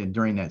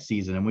during that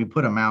season. And we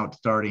put them out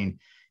starting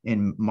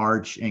in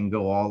March and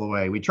go all the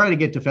way. We try to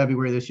get to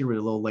February this year. We're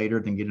a little later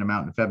than getting them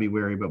out in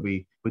February, but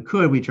we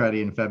try to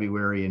in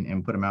February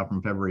and put them out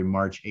from February,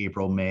 March,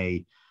 April,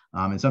 May,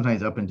 and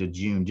sometimes up into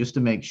June, just to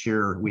make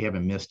sure we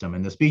haven't missed them.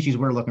 And the species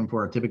we're looking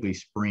for are typically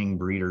spring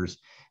breeders.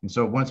 And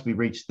so once we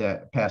reach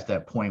past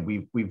that point,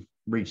 we've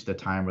reached the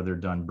time where they're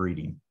done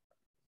breeding.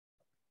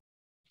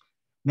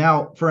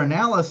 Now, for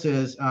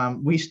analysis,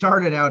 we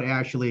started out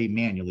actually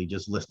manually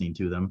just listening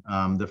to them.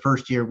 The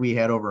first year we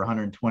had over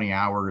 120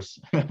 hours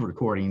of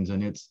recordings,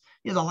 and it's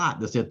a lot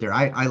to sit there.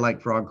 I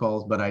like frog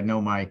calls, but I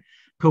know my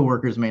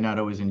coworkers may not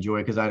always enjoy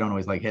because I don't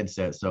always like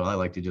headsets, so I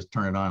like to just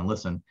turn it on and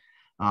listen.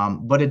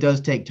 But it does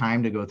take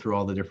time to go through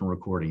all the different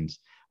recordings.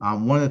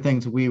 One of the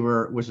things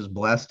which is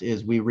blessed,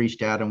 is we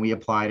reached out and we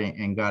applied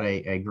and got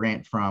a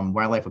grant from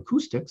Wildlife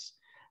Acoustics,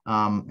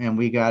 and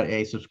we got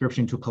a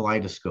subscription to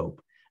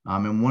Kaleidoscope.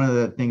 And one of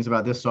the things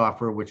about this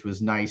software, which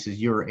was nice,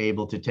 is you're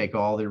able to take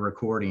all the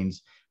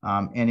recordings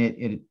and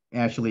it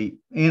actually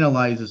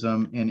analyzes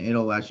them, and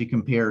it'll actually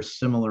compare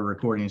similar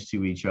recordings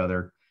to each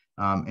other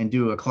and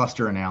do a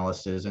cluster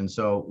analysis. And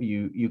so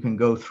you can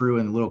go through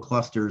in little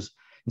clusters.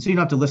 And so you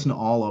don't have to listen to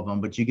all of them,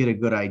 but you get a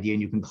good idea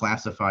and you can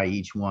classify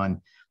each one.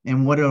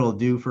 And what it'll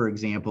do, for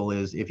example,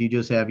 is if you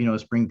just have, a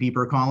spring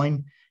peeper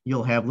calling,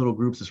 you'll have little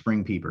groups of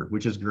spring peeper,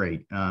 which is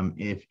great.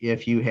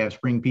 If you have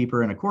spring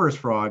peeper and a chorus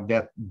frog,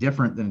 that's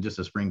different than just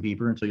a spring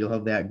peeper. And so you'll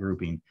have that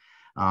grouping.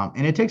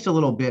 And it takes a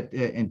little bit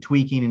in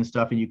tweaking and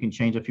stuff, and you can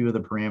change a few of the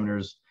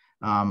parameters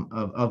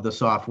of the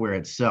software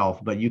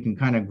itself, but you can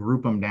kind of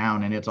group them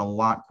down, and it's a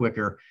lot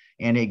quicker.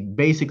 And it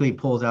basically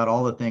pulls out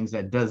all the things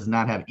that does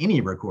not have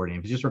any recording.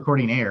 If it's just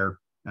recording air,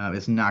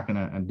 it's not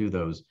going to do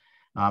those.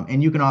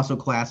 And you can also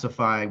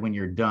classify when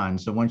you're done.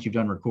 So once you've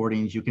done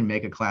recordings, you can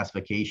make a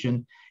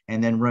classification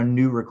and then run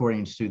new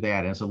recordings through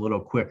that. And it's a little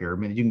quicker. I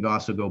mean, you can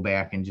also go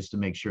back and just to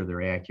make sure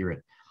they're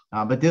accurate.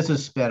 But this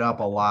has sped up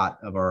a lot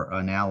of our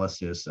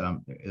analysis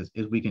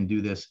as we can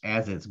do this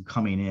as it's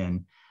coming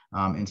in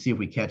and see if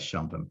we catch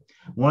something.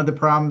 One of the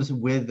problems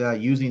with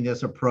using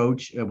this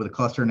approach with a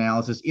cluster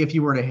analysis, if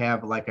you were to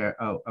have like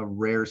a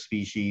rare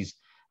species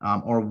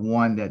or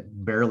one that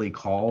barely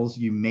calls,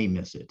 you may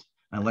miss it,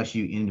 unless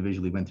you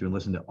individually went through and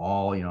listened to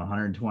all,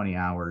 120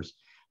 hours.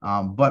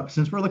 But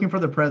since we're looking for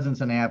the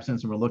presence and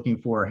absence, and we're looking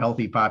for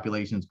healthy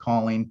populations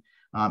calling,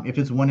 if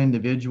it's one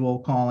individual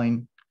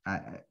calling,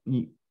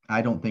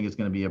 I don't think it's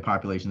going to be a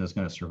population that's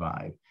going to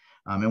survive.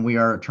 And we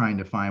are trying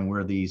to find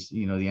where these,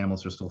 the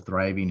animals are still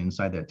thriving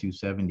inside that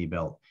 270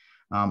 belt.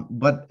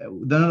 But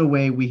the other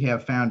way we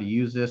have found to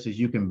use this is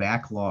you can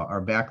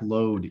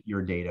backload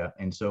your data.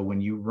 And so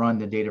when you run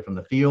the data from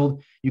the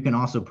field, you can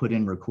also put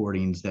in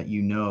recordings that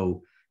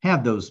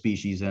have those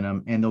species in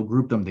them, and they'll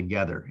group them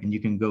together. And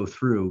you can go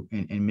through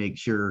and make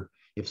sure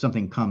if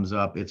something comes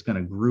up, it's going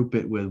to group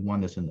it with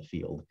one that's in the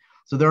field.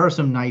 So there are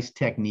some nice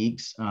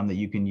techniques that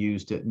you can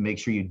use to make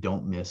sure you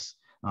don't miss.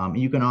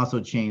 You can also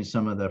change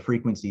some of the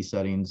frequency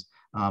settings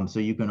so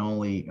you can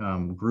only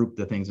group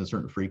the things in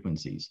certain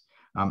frequencies.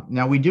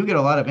 Now, we do get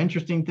a lot of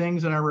interesting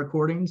things in our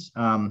recordings.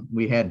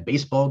 We had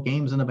baseball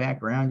games in the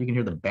background. You can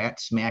hear the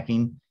bat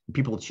smacking,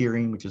 people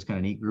cheering, which is kind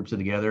of neat, groups it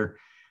together.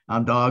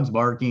 Dogs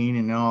barking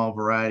and all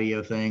variety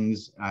of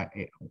things.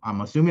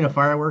 I'm assuming a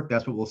firework,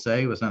 that's what we'll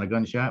say. It was not a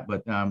gunshot,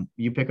 but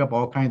you pick up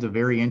all kinds of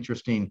very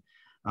interesting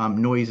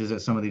noises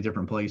at some of these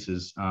different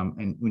places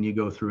and when you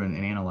go through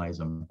and analyze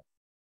them.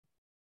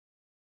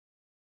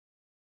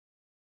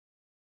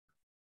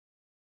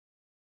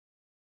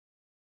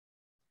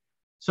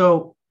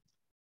 So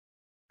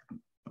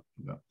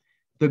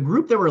the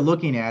group that we're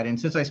looking at, and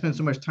since I spent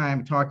so much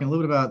time talking a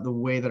little bit about the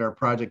way that our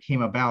project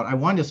came about, I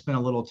wanted to spend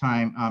a little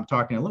time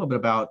talking a little bit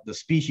about the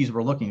species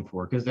we're looking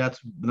for, because that's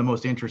the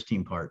most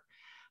interesting part.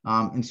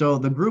 And so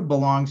the group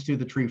belongs to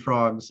the tree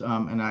frogs,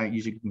 and I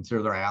usually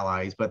consider their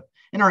allies, but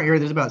in our area,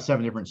 there's about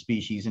 7 different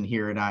species in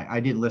here, and I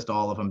didn't list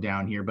all of them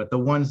down here, but the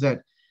ones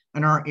that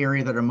in our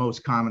area that are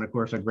most common, of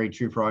course, are gray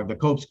tree frog, the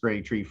Cope's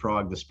gray tree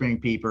frog, the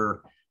spring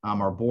peeper,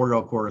 our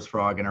Boreal Chorus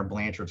Frog, and our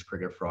Blanchard's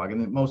cricket frog.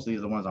 And most of these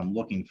are the ones I'm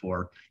looking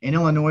for. In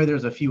Illinois,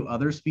 there's a few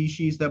other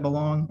species that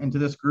belong into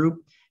this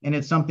group. And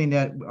it's something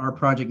that our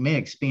project may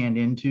expand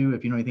into.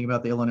 If you know anything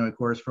about the Illinois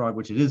chorus frog,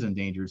 which it is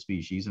endangered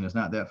species, and it's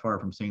not that far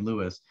from St.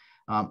 Louis.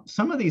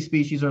 Some of these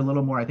species are a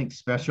little more, I think,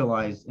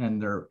 specialized in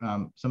their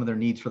some of their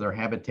needs for their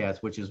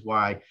habitats, which is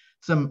why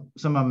some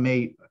of them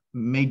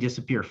may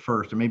disappear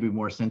first, or maybe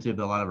more sensitive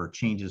to a lot of our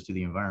changes to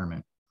the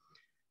environment.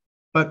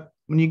 But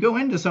when you go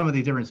into some of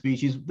these different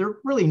species, they're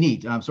really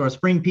neat. So a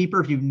spring peeper,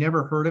 if you've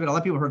never heard of it, a lot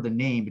of people heard the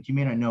name, but you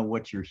may not know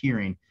what you're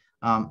hearing.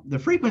 The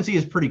frequency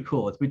is pretty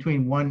cool. It's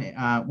between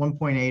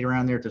 1.8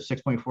 around there to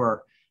 6.4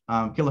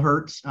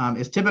 kilohertz.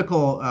 It's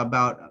typical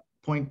about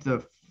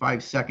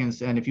 0.5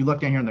 seconds. And if you look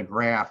down here in the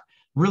graph,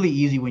 really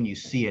easy when you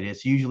see it.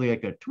 It's usually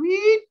like a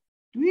tweet,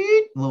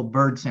 tweet, little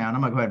bird sound.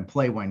 I'm gonna go ahead and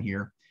play one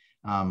here.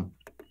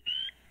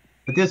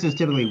 But this is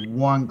typically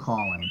one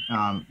calling.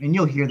 And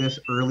you'll hear this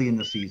early in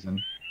the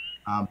season.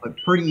 But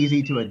pretty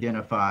easy to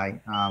identify.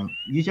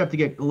 You just have to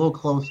get a little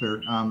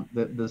closer.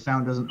 The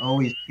sound doesn't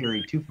always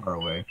carry too far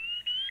away.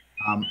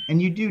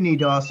 And you do need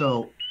to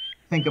also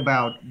think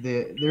about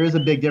there is a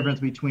big difference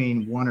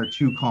between 1 or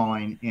 2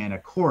 calling and a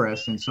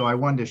chorus. And so I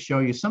wanted to show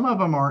you, some of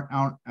them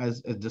aren't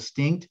as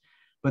distinct,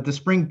 but the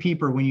spring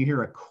peeper, when you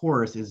hear a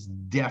chorus, is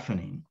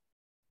deafening.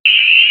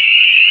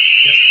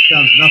 This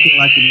sounds nothing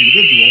like an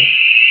individual.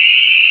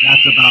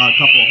 That's about a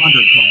couple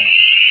hundred calls.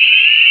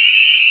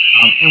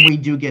 And we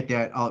do get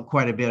that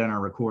quite a bit on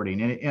our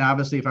recording. And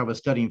obviously, if I was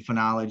studying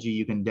phonology,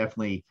 you can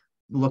definitely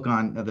look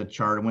on the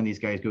chart and when these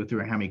guys go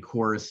through and how many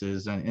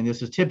choruses. And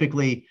this is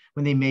typically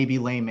when they may be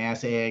laying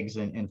mass eggs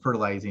and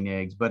fertilizing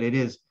eggs, but it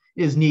is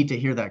neat to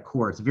hear that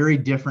chorus. Very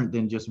different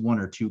than just one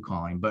or two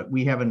calling, but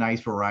we have a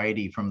nice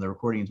variety from the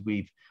recordings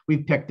we've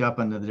picked up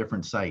on the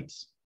different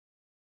sites.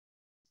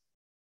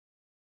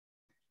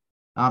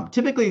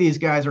 Typically, these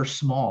guys are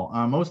small.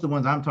 Most of the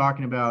ones I'm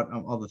talking about,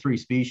 all the three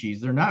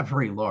species, they're not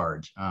very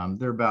large.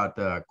 They're about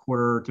a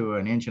quarter to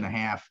an inch and a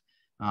half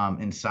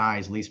in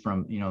size, at least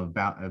from,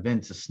 about a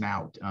vent to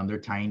snout. They're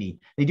tiny.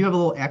 They do have a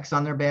little X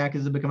on their back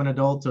as they become an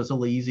adult, so it's a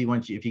little easy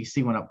if you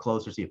see one up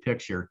close or see a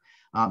picture.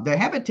 The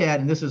habitat,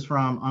 and this is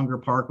from Unger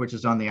Park, which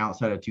is on the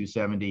outside of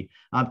 270.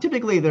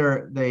 Typically,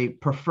 they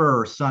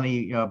prefer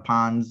sunny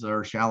ponds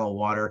or shallow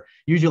water.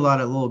 Usually, a lot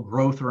of little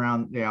growth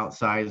around the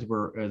outside is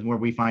where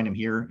we find them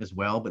here as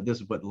well. But this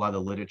is what a lot of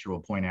the literature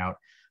will point out.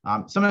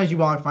 Sometimes you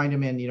want to find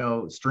them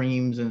in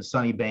streams and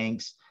sunny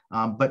banks.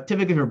 But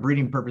typically, for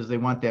breeding purposes, they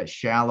want that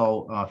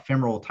shallow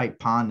ephemeral type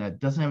pond that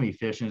doesn't have any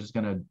fish and is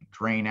going to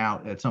drain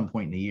out at some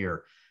point in the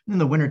year. And in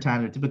the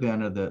wintertime, they're typically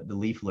under the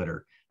leaf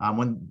litter.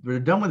 When they're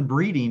done with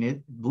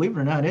breeding, believe it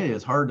or not, it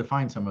is hard to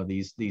find some of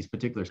these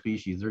particular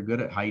species. They're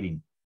good at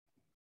hiding.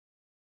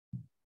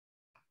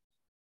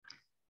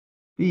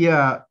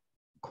 The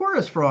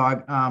chorus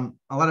frog,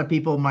 a lot of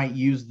people might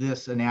use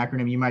this, an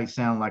acronym. You might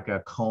sound like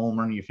a comb,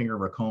 running your finger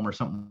over a comb or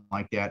something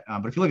like that.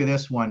 But if you look at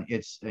this one,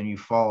 and you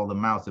follow the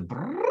mouth, it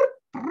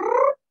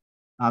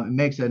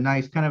makes a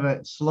nice kind of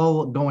a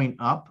slow going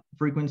up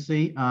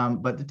frequency.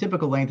 But the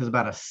typical length is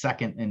about a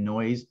second in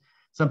noise.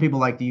 Some people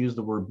like to use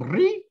the word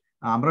bree.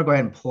 But I'll go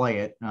ahead and play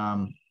it.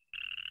 It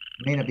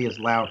may not be as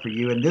loud for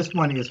you. And this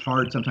one is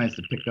hard sometimes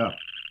to pick up.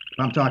 If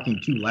I'm talking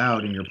too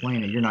loud and you're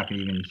playing it, you're not going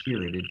to even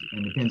hear it.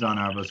 It depends on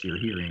obviously your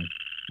hearing.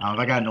 If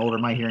I gotten older,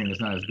 my hearing is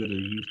not as good as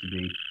it used to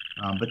be.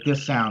 But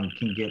this sound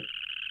can get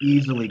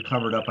easily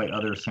covered up by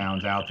other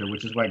sounds out there,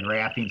 which is why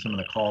graphing some of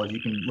the calls, you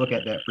can look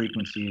at that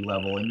frequency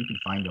level and you can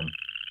find them.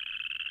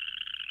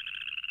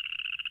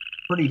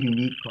 Pretty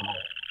unique call.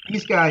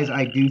 These guys,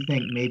 I do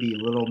think maybe a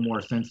little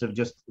more sensitive.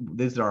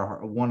 These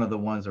are one of the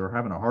ones that are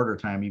having a harder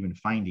time even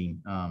finding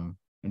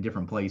in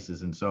different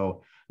places. And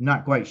so I'm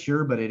not quite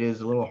sure, but it is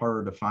a little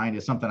harder to find.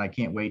 It's something I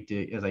can't wait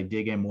to, as I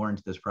dig in more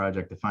into this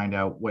project, to find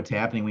out what's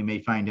happening. We may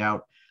find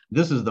out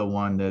this is the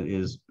one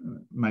that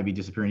might be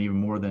disappearing even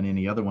more than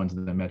any other ones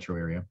in the metro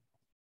area.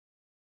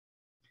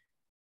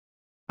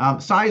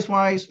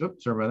 Size-wise,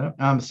 sorry about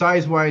that.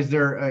 Size-wise,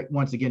 they're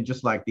once again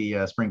just like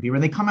the spring peeper,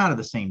 and they come out at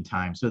the same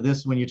time. So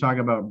this, when you talk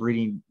about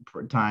breeding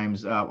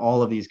times,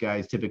 all of these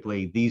guys,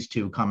 typically these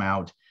two come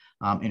out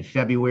in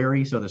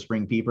February. So the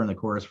spring peeper and the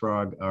chorus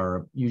frog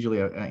are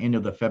usually end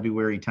of the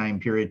February time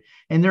period,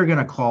 and they're going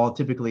to call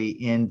typically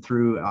in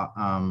through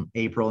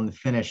April and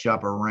finish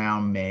up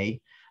around May.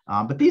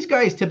 But these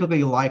guys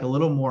typically like a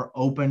little more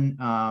open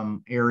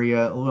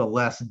area, a little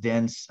less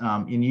dense,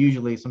 and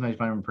usually sometimes you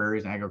find them in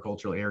prairies and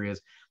agricultural areas.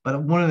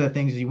 But one of the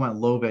things is you want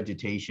low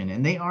vegetation,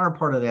 and they are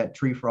part of that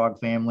tree frog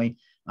family.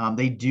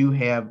 They do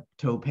have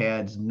toe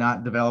pads,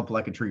 not developed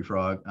like a tree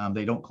frog.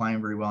 They don't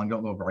climb very well and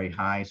don't go very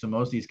high. So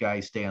most of these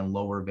guys stay on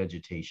lower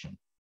vegetation.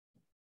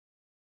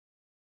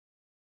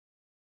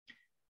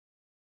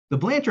 The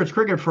Blanchard's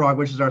cricket frog,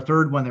 which is our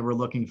third one that we're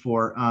looking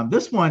for,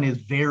 this one is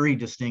very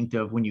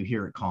distinctive when you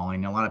hear it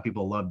calling. A lot of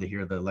people love to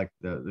hear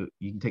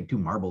you can take two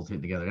marbles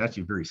hit together. It's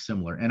actually very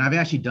similar. And I've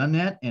actually done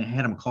that and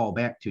had them call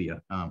back to you,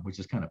 which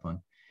is kind of fun.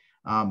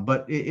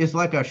 But it's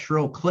like a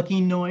shrill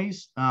clicking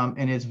noise,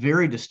 and it's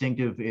very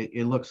distinctive.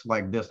 It looks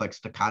like this, like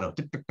staccato.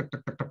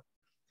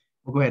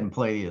 We'll go ahead and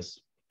play this.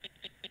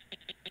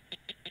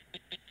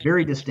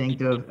 Very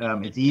distinctive.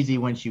 It's easy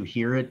once you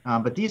hear it,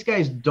 but these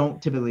guys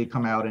don't typically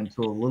come out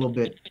until a little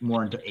bit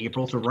more into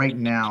April. So right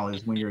now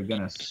is when you're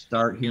going to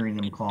start hearing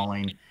them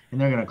calling, and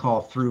they're going to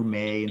call through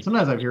May. And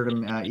sometimes I've heard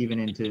them even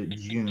into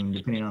June,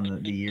 depending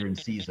on the year and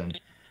season.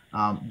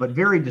 But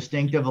very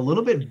distinctive, a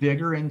little bit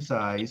bigger in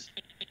size,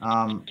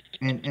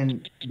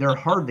 and they're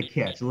hard to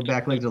catch. The little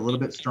back legs are a little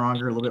bit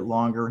stronger, a little bit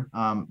longer,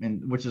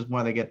 and which is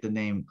why they get the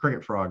name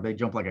cricket frog. They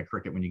jump like a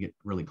cricket when you get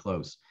really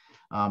close.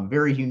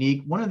 Very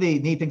unique. One of the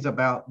neat things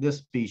about this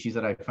species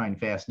that I find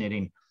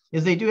fascinating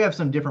is they do have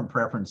some different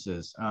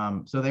preferences.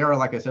 So they are,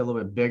 like I said, a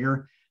little bit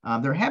bigger.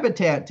 Their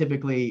habitat,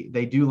 typically,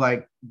 they do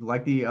like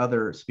the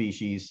other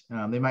species.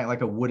 They might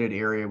like a wooded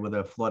area with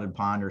a flooded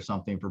pond or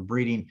something for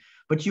breeding,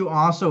 but you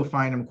also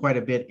find them quite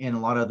a bit in a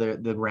lot of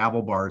the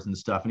gravel bars and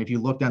stuff. And if you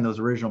looked on those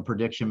original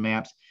prediction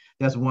maps,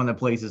 that's one of the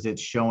places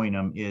it's showing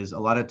them is a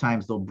lot of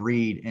times they'll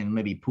breed in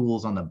maybe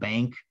pools on the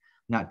bank,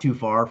 not too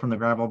far from the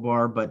gravel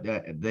bar, but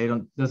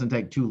doesn't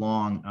take too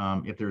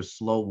long. If there's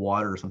slow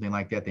water or something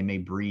like that, they may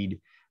breed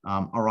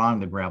around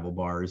the gravel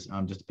bars,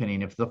 just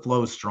depending. If the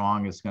flow is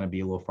strong, it's going to be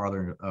a little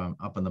farther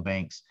up in the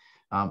banks.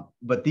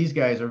 But these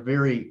guys are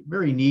very,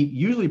 very neat,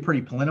 usually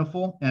pretty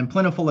plentiful, and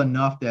plentiful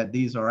enough that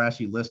these are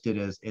actually listed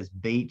as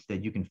bait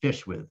that you can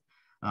fish with,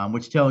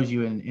 which tells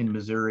you in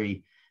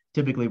Missouri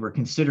typically were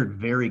considered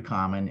very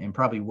common and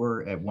probably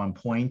were at one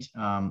point.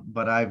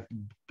 But I've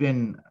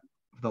been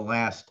the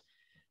last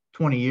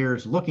 20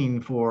 years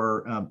looking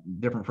for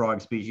different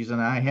frog species,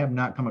 and I have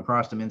not come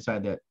across them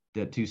inside that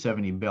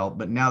 270 belt.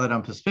 But now that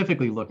I'm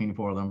specifically looking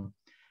for them,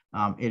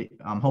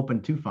 I'm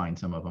hoping to find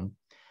some of them.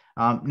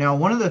 Now,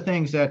 one of the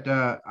things that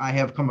I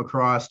have come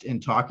across in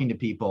talking to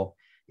people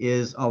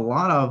is a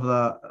lot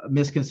of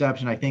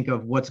misconception, I think,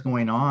 of what's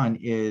going on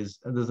is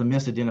there's a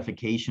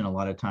misidentification a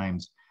lot of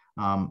times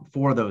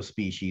for those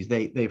species.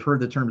 They've heard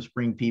the term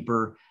spring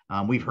peeper.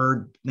 We've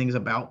heard things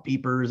about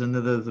peepers in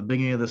the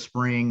beginning of the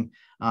spring.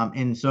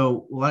 And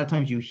so a lot of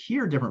times you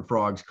hear different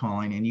frogs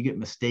calling and you get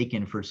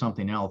mistaken for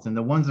something else. And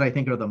the ones that I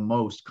think are the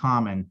most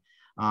common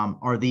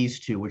are these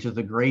two, which is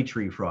the gray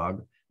tree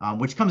frog,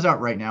 which comes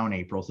out right now in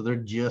April. So they're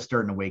just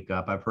starting to wake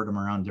up. I've heard them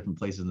around different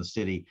places in the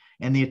city.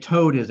 And the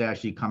toad has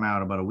actually come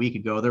out about a week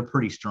ago. They're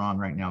pretty strong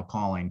right now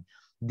calling.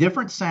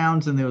 Different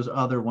sounds than those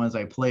other ones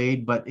I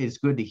played, but it's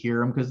good to hear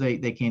them because they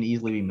can't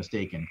easily be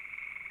mistaken.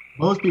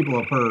 Most people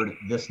have heard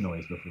this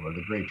noise before,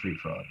 the gray tree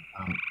frog.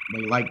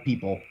 They like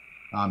people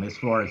as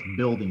far as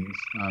buildings.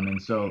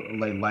 And so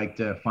they like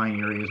to find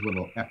areas where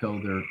they'll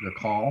echo their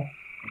call.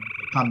 And if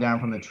they come down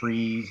from the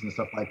trees and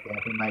stuff like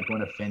that, they might go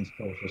in a fence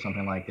post or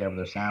something like that where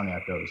their sound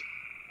echoes.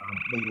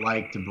 They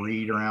like to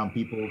breed around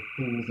people's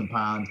pools and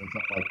ponds and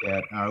stuff like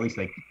that, or at least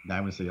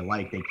I would say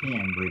they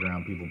can breed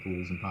around people's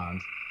pools and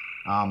ponds.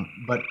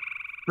 But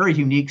very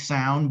unique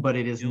sound, but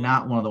it is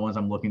not one of the ones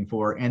I'm looking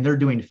for. And they're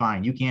doing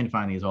fine. You can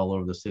find these all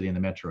over the city in the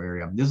metro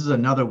area. This is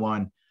another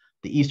one,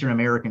 the Eastern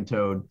American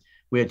toad,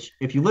 which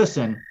if you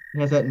listen,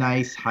 it has that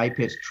nice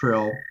high-pitched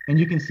trill. And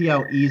you can see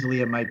how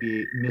easily it might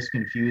be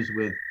misconfused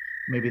with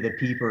maybe the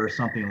peeper or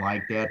something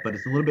like that. But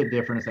it's a little bit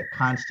different. It's a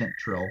constant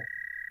trill.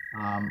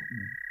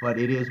 But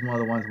it is one of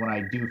the ones when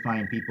I do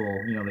find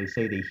people, they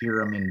say they hear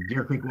them in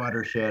Deer Creek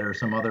watershed or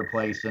some other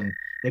place, and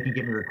they can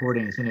get me a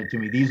recording and send it to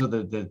me. These are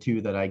the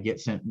two that I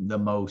get sent the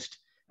most,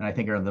 and I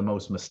think are the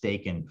most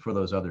mistaken for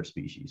those other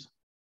species.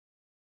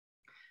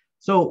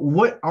 So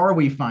what are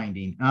we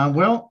finding?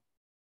 Well,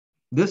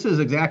 this is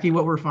exactly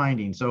what we're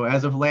finding. So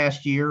as of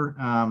last year,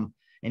 and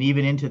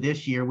even into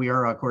this year, we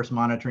are, of course,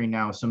 monitoring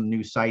now some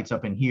new sites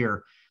up in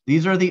here.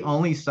 These are the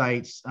only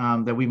sites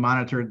that we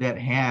monitored that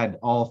had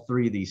all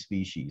three of these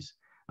species.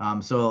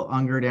 So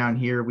Unger down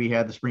here, we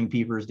had the spring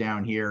peepers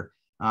down here.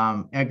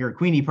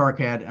 Queenie Park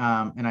had,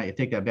 and I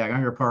take that back,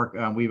 Unger Park,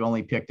 we've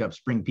only picked up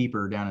spring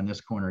peeper down in this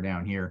corner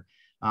down here.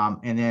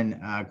 And then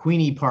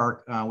Queenie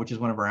Park, which is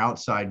one of our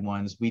outside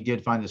ones, we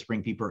did find the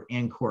spring peeper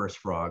and chorus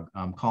frog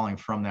calling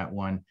from that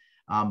one.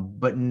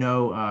 But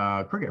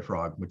no cricket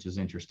frog, which is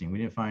interesting. We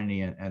didn't find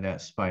any at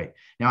that spot.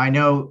 Now I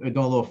know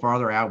go a little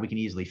farther out, we can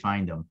easily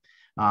find them.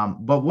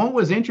 But what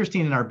was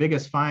interesting in our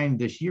biggest find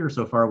this year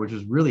so far, which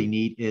is really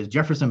neat, is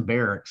Jefferson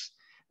Barracks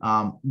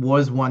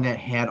was one that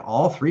had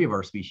all three of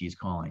our species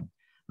calling.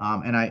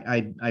 And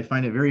I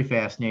find it very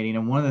fascinating.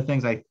 And one of the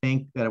things I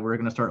think that we're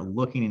going to start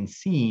looking and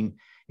seeing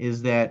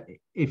is that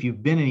if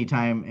you've been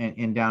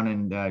anytime down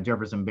in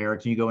Jefferson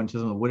Barracks and you go into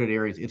some of the wooded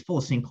areas, it's full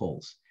of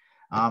sinkholes.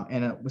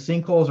 And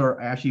sinkholes are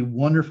actually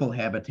wonderful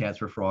habitats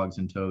for frogs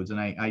and toads. And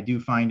I do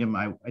find them.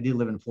 I did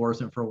live in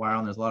Florissant for a while,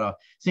 and there's a lot of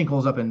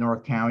sinkholes up in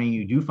North County.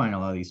 You do find a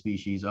lot of these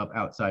species up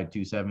outside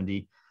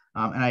 270.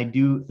 And I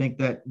do think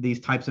that these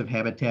types of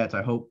habitats,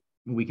 I hope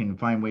we can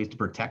find ways to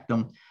protect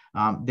them.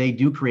 They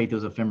do create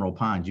those ephemeral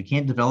ponds. You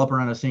can't develop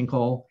around a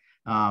sinkhole.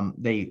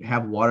 They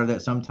have water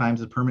that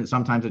sometimes is permanent,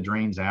 sometimes it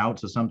drains out.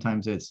 So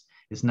sometimes it's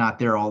not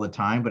there all the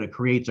time, but it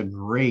creates a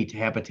great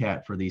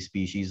habitat for these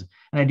species.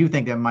 And I do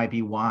think that might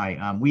be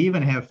why. We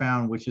even have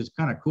found, which is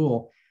kind of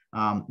cool,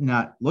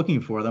 not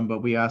looking for them,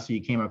 but we also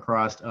came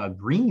across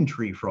green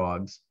tree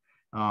frogs,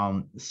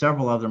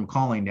 several of them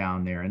calling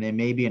down there. And they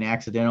may be an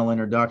accidental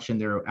introduction.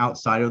 They're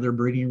outside of their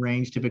breeding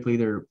range. Typically,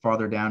 they're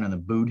farther down in the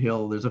Boot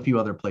Hill. There's a few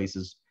other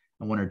places,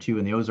 one or two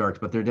in the Ozarks,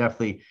 but they're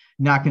definitely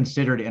not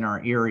considered in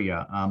our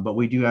area. But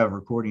we do have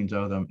recordings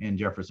of them in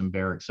Jefferson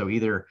Barracks. So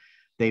either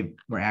they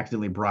were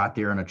accidentally brought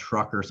there in a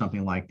truck or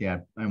something like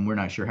that, and we're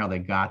not sure how they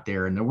got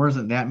there. And there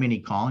wasn't that many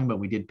calling, but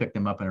we did pick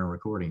them up in our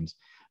recordings.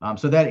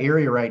 So that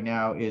area right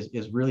now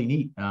is really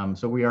neat.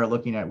 So we are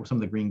looking at some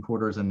of the green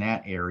quarters in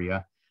that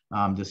area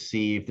to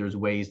see if there's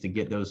ways to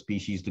get those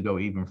species to go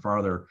even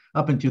farther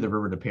up into the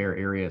River des Peres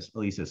areas,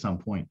 at least at some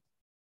point.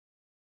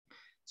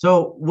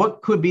 So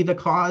what could be the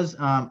cause?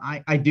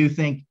 I do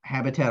think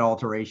habitat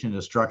alteration and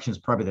destruction is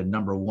probably the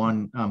number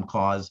one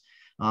cause.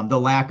 The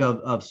lack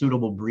of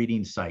suitable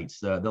breeding sites,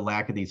 the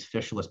lack of these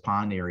fishless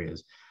pond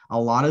areas. A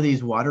lot of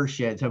these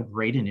watersheds have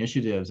great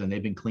initiatives, and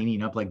they've been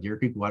cleaning up, like Deer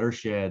Creek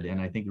Watershed, and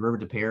I think the River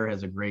des Peres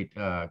has a great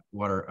a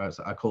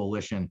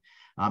coalition,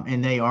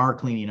 and they are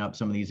cleaning up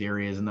some of these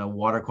areas, and the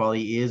water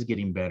quality is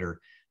getting better.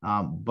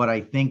 But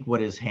I think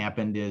what has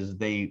happened is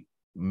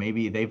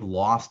maybe they've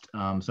lost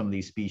some of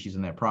these species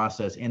in that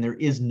process, and there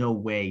is no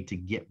way to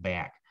get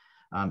back.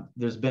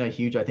 There's been a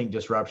huge, I think,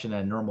 disruption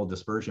in normal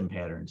dispersion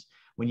patterns.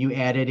 When you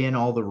added in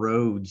all the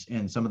roads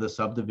and some of the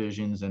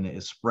subdivisions and it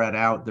is spread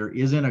out, there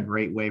isn't a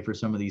great way for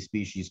some of these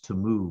species to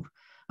move.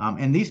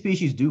 And these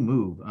species do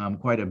move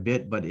quite a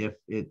bit, but if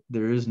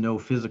there is no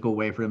physical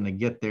way for them to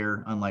get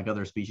there, unlike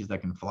other species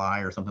that can fly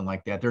or something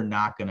like that, they're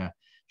not going to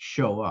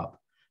show up.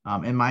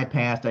 In my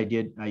past, I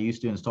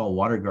used to install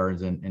water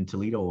gardens in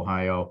Toledo,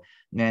 Ohio.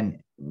 And then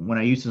when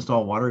I used to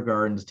install water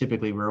gardens,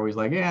 typically we're always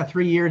like, yeah,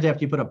 3 years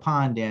after you put a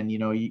pond in,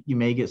 you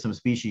may get some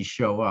species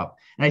show up.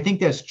 And I think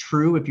that's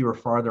true if you were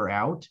farther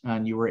out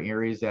and you were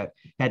areas that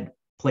had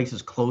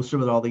places closer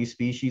with all these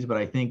species. But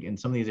I think in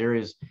some of these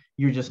areas,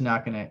 you're just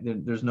not going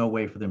to, there's no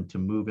way for them to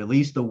move, at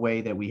least the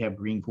way that we have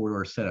green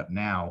corridors set up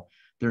now.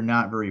 They're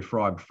not very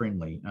frog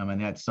friendly.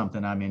 And that's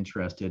something I'm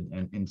interested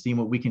in seeing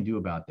what we can do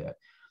about that.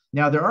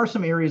 Now, there are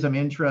some areas I'm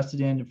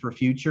interested in for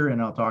future, and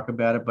I'll talk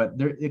about it, but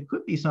it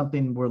could be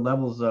something where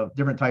levels of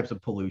different types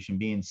of pollution,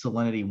 being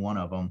salinity one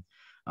of them.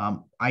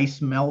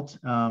 Ice melt,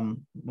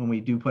 when we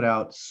do put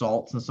out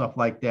salts and stuff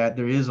like that,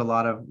 there is a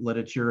lot of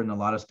literature and a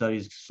lot of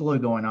studies slowly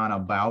going on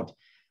about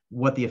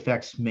what the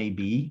effects may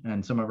be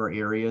in some of our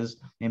areas.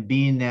 And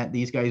being that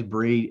these guys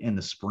breed in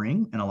the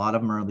spring, and a lot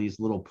of them are these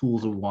little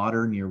pools of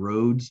water near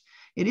roads,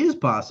 it is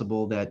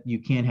possible that you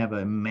can have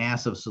a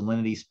massive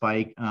salinity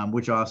spike,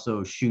 which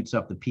also shoots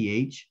up the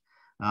pH.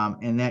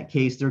 In that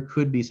case, there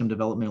could be some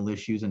developmental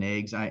issues in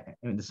eggs.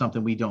 It's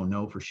something we don't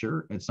know for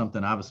sure. It's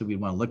something obviously we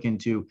want to look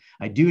into.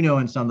 I do know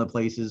in some of the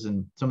places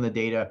and some of the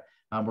data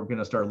we're going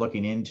to start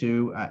looking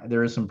into,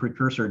 there is some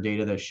precursor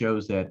data that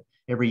shows that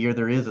every year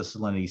there is a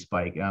salinity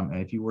spike. And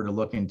if you were to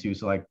look into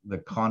like the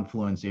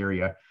confluence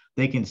area,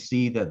 they can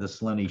see that the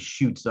salinity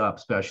shoots up,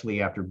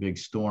 especially after big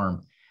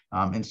storm.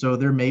 And so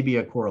there may be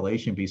a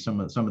correlation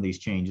between some of these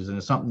changes, and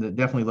it's something to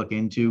definitely look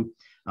into.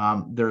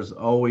 There's a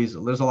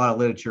lot of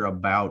literature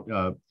about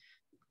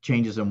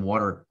changes in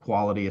water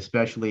quality,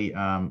 especially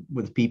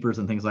with peepers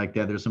and things like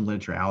that. There's some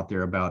literature out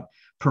there about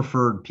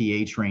preferred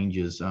pH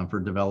ranges for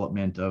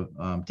development of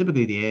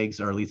typically the eggs,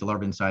 or at least the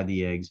larvae inside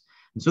the eggs.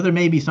 And so there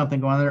may be something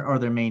going on there, or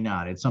there may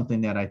not. It's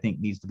something that I think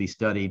needs to be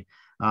studied.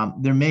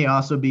 There may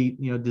also be,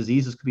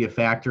 diseases could be a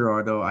factor,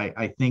 although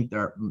I think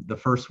the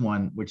first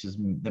one, which is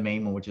the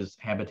main one, which is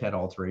habitat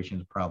alteration,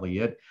 is probably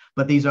it.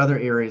 But these other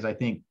areas, I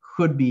think,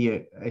 could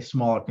be a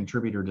smaller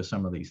contributor to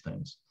some of these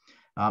things.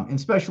 And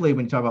especially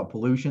when you talk about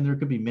pollution, there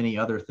could be many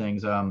other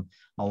things. A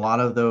lot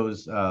of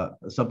those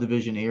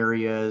subdivision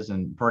areas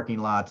and parking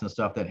lots and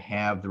stuff that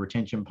have the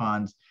retention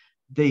ponds,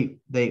 they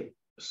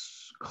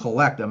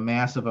collect a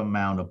massive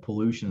amount of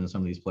pollution in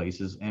some of these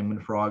places. And when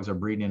frogs are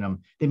breeding in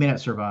them, they may not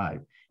survive.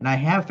 And I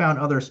have found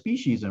other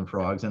species in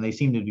frogs, and they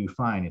seem to do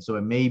fine. And so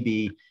it may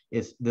be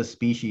this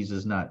species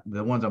is not,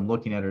 the ones I'm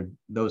looking at are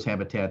those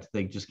habitats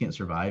they just can't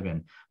survive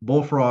in.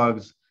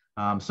 Bullfrogs,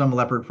 some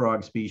leopard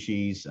frog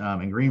species,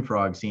 and green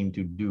frogs seem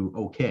to do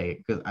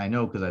okay,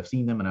 because I've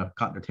seen them and I've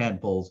caught their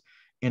tadpoles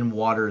in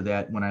water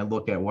that, when I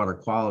look at water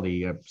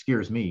quality,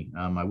 scares me.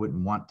 I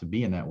wouldn't want to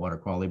be in that water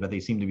quality, but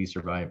they seem to be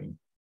surviving.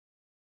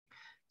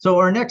 So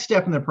our next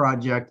step in the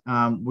project,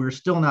 we're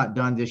still not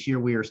done this year.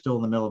 We are still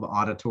in the middle of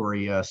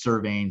auditory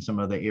surveying some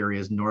of the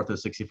areas north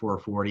of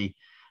 6440.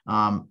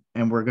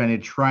 And we're going to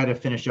try to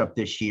finish up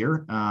this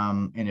year.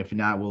 And if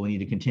not, we'll need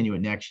to continue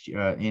it next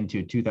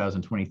into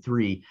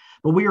 2023.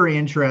 But we are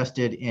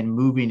interested in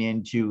moving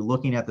into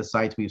looking at the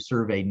sites we've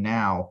surveyed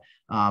now,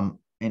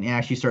 and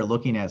actually start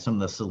looking at some of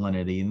the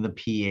salinity and the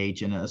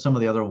pH and some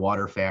of the other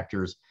water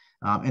factors,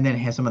 and then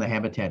has some of the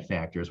habitat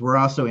factors. We're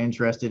also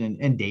interested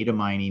in data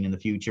mining in the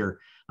future.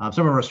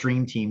 Some of our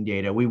stream team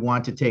data, we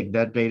want to take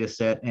that data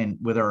set and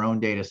with our own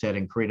data set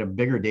and create a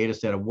bigger data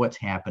set of what's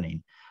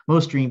happening.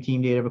 Most stream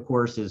team data, of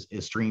course, is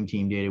stream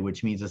team data,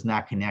 which means it's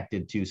not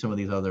connected to some of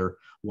these other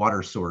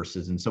water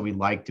sources. And so we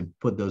like to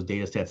put those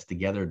data sets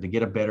together to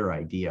get a better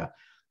idea.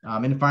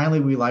 And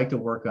finally, we like to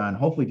work on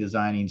hopefully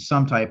designing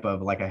some type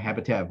of like a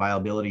habitat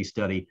viability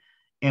study,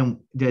 and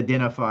to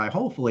identify,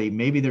 hopefully,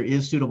 maybe there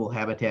is suitable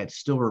habitat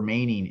still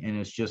remaining, and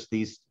it's just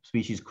these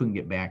species couldn't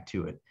get back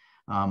to it.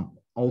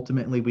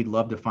 Ultimately, we'd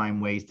love to find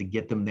ways to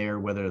get them there,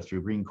 whether it's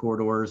through green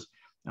corridors.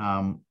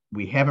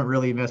 We haven't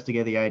really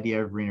investigated the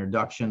idea of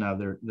reintroduction.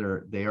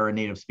 They are a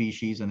native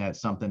species, and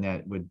that's something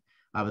that would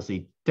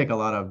obviously take a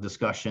lot of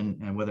discussion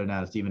and whether or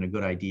not it's even a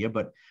good idea.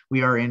 But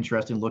we are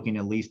interested in looking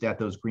at least at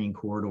those green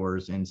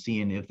corridors and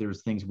seeing if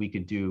there's things we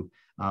could do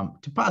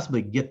to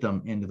possibly get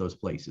them into those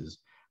places.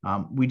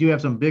 We do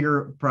have some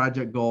bigger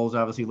project goals,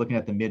 obviously looking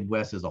at the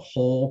Midwest as a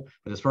whole,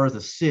 but as far as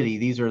the city,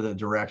 these are the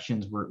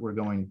directions we're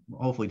going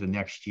hopefully to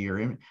next year.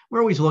 And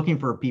we're always looking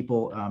for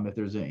people, if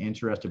there's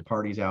interested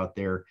parties out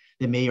there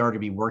that may already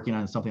be working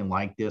on something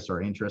like this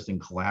or interested in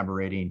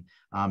collaborating,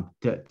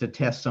 to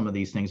test some of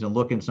these things and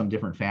look in some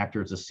different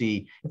factors to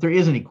see if there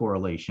is any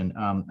correlation.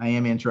 I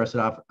am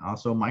interested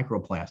also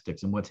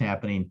microplastics and what's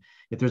happening,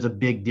 if there's a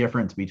big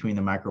difference between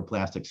the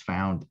microplastics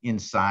found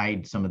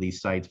inside some of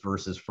these sites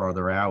versus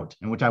farther out,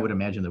 and which I would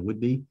imagine there would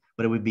be,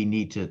 but it would be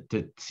neat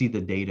to see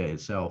the data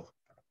itself.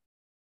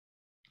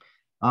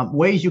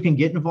 Ways you can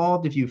get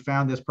involved if you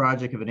found this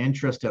project of an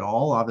interest at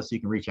all. Obviously,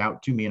 you can reach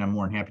out to me, and I'm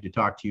more than happy to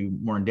talk to you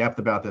more in depth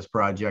about this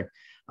project.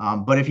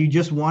 But if you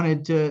just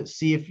wanted to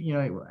see if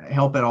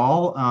help at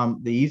all,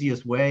 the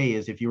easiest way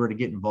is if you were to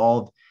get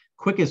involved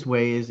quickest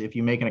way is if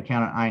you make an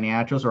account on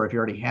iNaturalist, or if you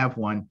already have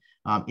one,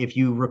 if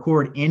you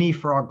record any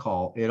frog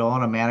call, it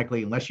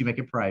automatically, unless you make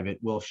it private,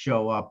 will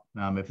show up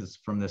if it's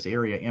from this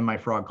area in my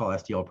frog call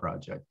STL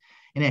project.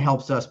 And it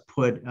helps us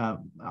put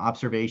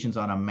observations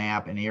on a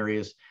map and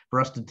areas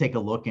for us to take a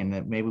look in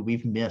that maybe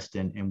we've missed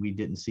and we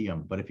didn't see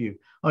them. But if you,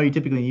 all you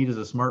typically need is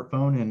a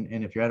smartphone,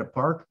 and if you're at a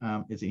park,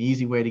 it's an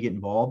easy way to get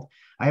involved.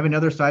 I have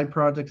another side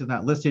project that's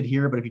not listed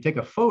here, but if you take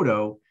a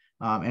photo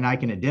and I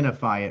can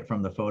identify it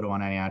from the photo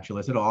on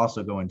iNaturalist, it'll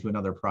also go into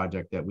another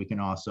project that we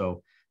can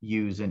also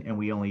use, and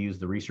we only use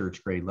the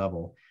research grade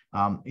level.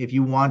 If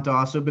you want to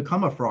also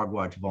become a Frog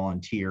Watch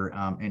volunteer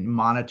and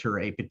monitor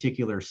a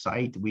particular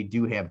site, we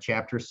do have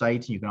chapter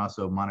sites. You can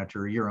also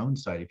monitor your own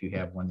site if you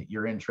have one that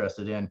you're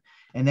interested in.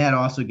 And that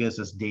also gives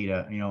us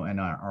data, you know, in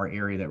our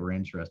area that we're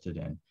interested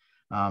in.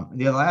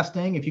 The last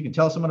thing, if you can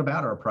tell someone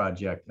about our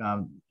project,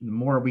 the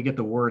more we get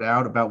the word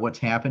out about what's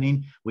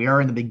happening. We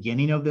are in the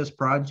beginning of this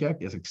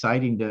project. It's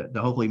exciting to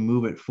hopefully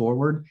move it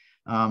forward.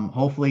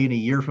 Hopefully in a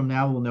year from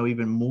now, we'll know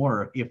even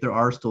more if there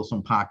are still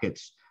some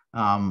pockets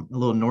a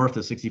little north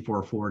of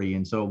 6440.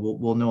 And so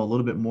we'll know a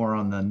little bit more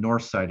on the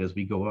north side as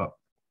we go up.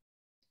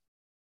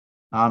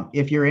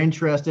 If you're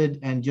interested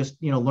and just,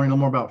 you know, learn a little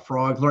more about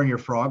frogs, learn your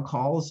frog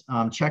calls,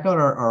 check out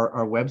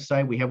our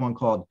website. We have one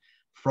called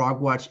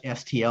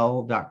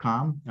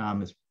frogwatchstl.com.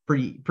 It's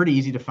pretty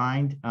easy to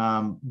find,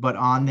 but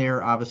on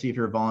there, obviously, if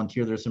you're a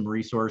volunteer, there's some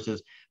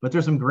resources, but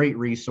there's some great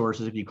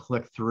resources. If you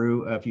click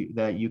through,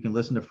 that you can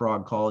listen to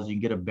frog calls, you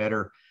can get a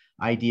better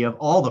idea of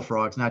all the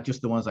frogs, not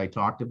just the ones I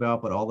talked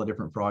about, but all the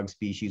different frog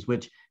species,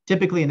 which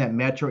typically in that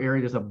metro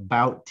area, there's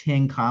about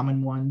 10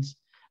 common ones.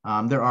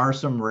 There are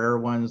some rare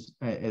ones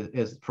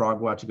as Frog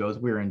Watch goes,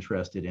 we're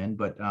interested in,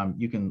 but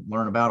you can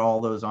learn about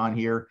all those on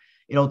here.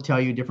 It'll tell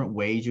you different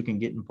ways you can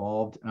get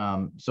involved.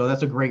 So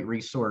that's a great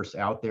resource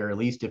out there, at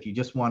least if you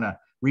just want to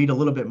read a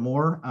little bit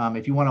more.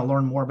 If you want to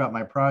learn more about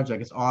my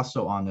project, it's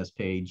also on this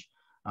page.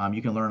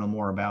 You can learn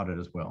more about it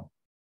as well.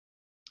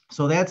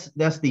 So that's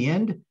the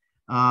end.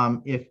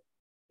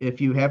 If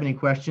you have any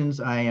questions,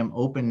 I am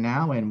open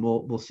now, and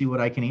we'll see what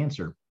I can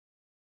answer.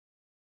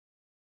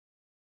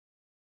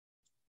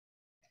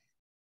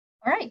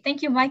 All right,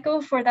 thank you,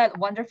 Michael, for that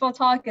wonderful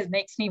talk. It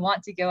makes me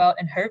want to go out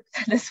and herp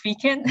this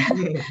weekend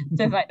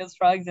to find those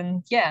frogs.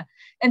 And yeah,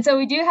 and so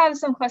we do have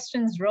some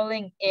questions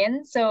rolling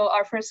in. So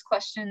our first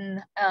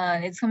question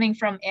is coming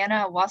from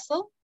Anna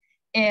Wassel.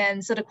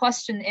 And so the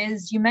question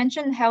is, you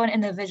mentioned how an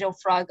individual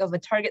frog of a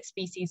target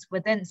species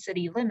within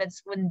city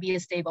limits wouldn't be a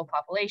stable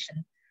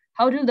population.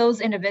 How do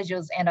those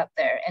individuals end up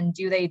there? And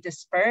do they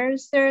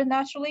disperse there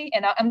naturally?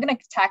 And I'm going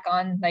to tack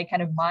on like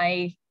kind of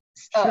my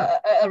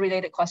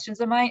related questions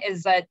of mine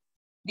is that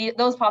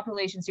those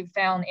populations you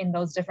found in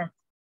those different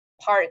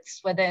parts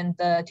within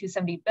the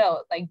 270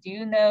 belt, like, do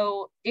you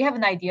have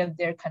an idea of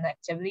their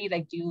connectivity?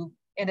 Like, do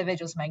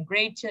individuals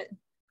migrate to,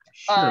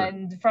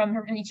 from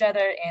each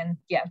other? And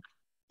yeah.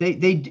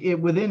 They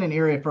within an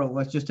area, for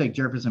let's just take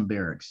Jefferson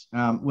Barracks,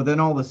 within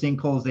all the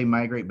sinkholes, they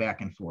migrate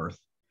back and forth.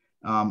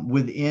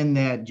 Within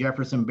that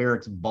Jefferson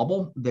Barracks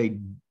bubble, they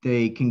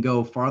can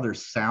go farther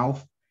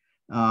south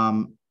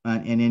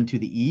and into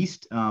the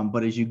east.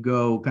 But as you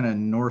go kind of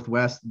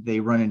northwest, they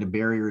run into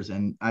barriers,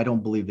 and I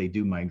don't believe they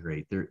do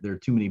migrate. There are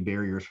too many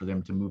barriers for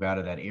them to move out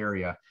of that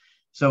area.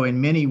 So in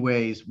many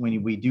ways,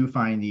 when we do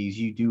find these,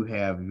 you do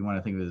have, if you want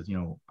to think of it as, you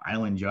know,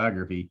 island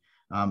geography,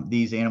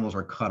 these animals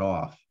are cut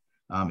off.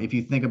 If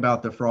you think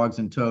about the frogs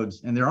and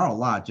toads, and there are a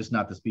lot, just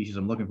not the species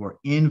I'm looking for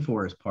in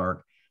Forest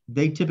Park,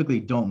 they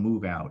typically don't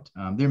move out.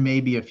 There may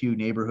be a few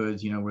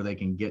neighborhoods, you know, where they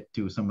can get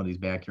to somebody's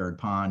backyard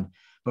pond,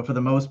 but for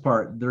the most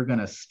part, they're going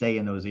to stay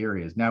in those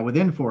areas. Now,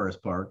 within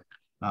Forest Park,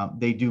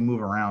 they do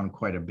move around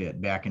quite a bit,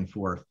 back and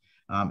forth.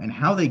 And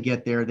how they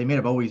get there, they may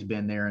have always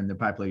been there, and the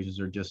populations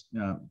are just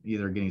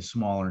either getting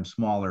smaller and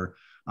smaller,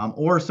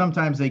 or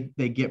sometimes they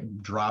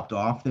get dropped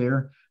off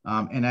there.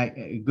 And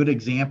a good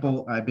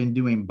example, I've been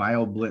doing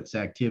BioBlitz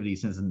activity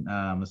since,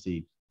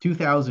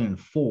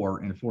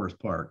 2004 in Forest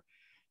Park.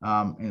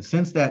 And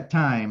since that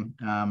time,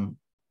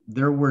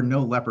 there were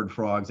no leopard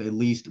frogs. At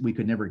least we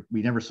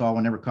never saw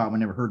one, never caught one,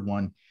 never heard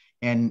one.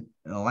 And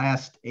in the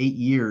last 8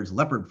 years,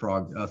 leopard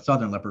frogs,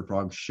 southern leopard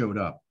frogs showed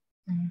up.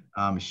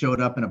 Showed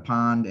up in a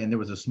pond, and there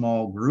was a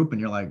small group, and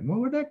you're like, well,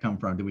 where'd that come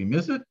from? Did we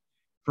miss it?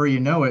 Before you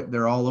know it,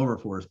 they're all over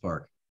Forest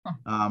Park.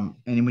 And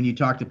when you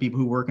talk to people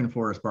who work in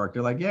Forest Park,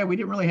 they're like, yeah, we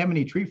didn't really have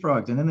any tree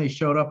frogs. And then they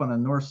showed up on the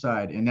north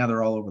side, and now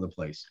they're all over the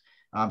place.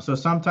 So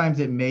sometimes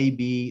it may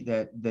be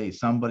that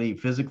somebody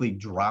physically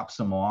drops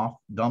them off,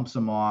 dumps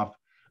them off,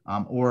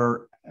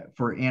 or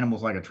for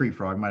animals like a tree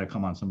frog, might have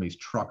come on somebody's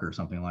truck or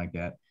something like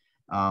that.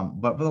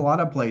 But for a lot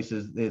of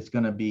places, it's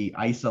going to be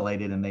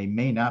isolated, and they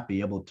may not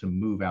be able to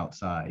move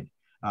outside.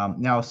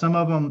 Now, some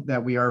of them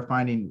that we are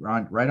finding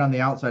right on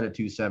the outside of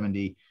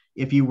 270,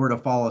 if you were to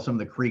follow some of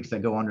the creeks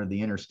that go under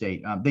the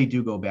interstate, they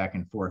do go back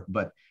and forth.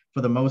 But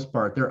for the most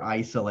part, they're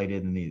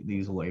isolated in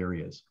these little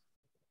areas.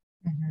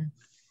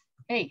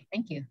 Hey,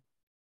 thank you.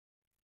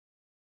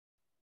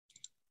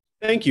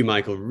 Thank you,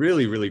 Michael.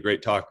 Really, really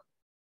great talk.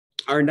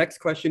 Our next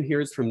question here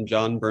is from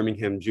John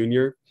Birmingham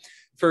Jr.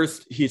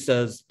 First, he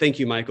says, thank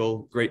you,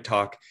 Michael, great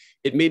talk.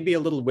 It made me a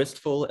little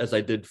wistful as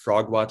I did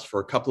frog watch for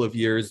a couple of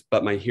years,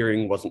 but my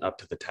hearing wasn't up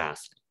to the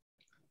task.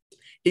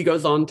 He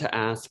goes on to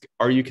ask,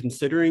 are you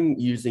considering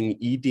using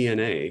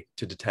eDNA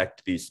to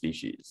detect these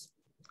species?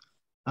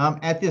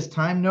 At this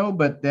time, no,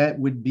 but that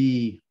would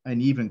be an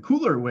even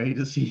cooler way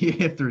to see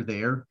if they're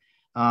there.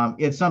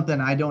 It's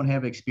something I don't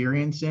have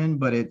experience in,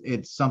 but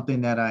it's something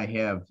that I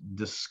have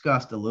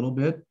discussed a little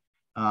bit.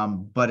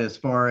 But as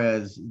far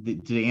as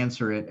to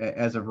answer it,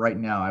 as of right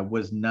now, I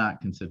was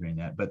not considering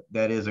that, but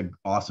that is an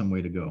awesome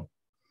way to go.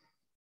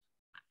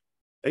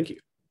 Thank you.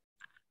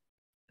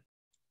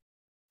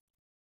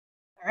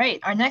 All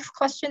right, our next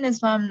question is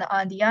from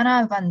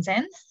Diana Van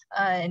Zandt.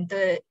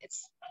 It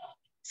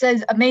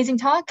says, amazing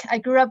talk. I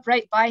grew up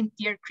right by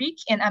Deer Creek,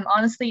 and I'm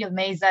honestly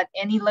amazed that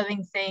any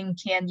living thing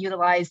can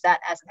utilize that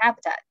as a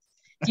habitat.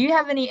 Do you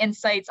have any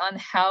insights on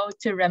how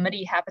to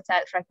remedy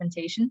habitat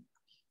fragmentation?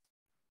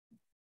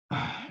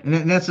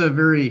 And that's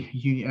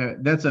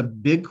a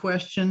big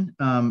question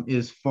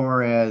as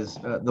far as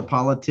the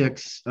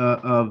politics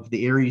of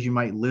the areas you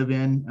might live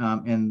in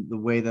and the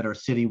way that our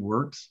city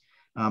works.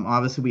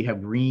 Obviously, we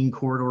have green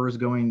corridors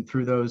going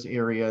through those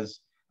areas,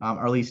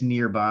 or at least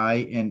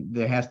nearby, and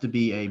there has to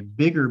be a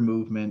bigger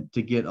movement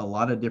to get a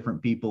lot of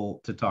different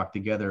people to talk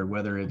together,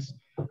 whether it's,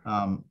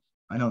 I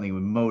don't think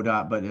with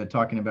MoDOT, but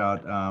talking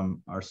about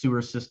our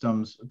sewer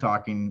systems,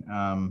 talking,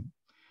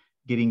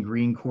 getting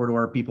green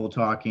corridor people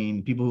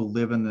talking, people who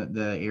live in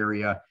the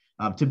area,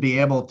 to be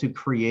able to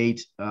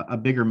create a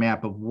bigger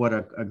map of what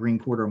a green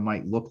corridor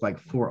might look like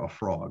for a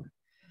frog.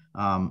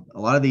 A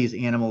lot of these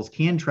animals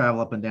can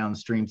travel up and down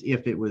streams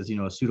if it was,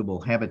 a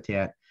suitable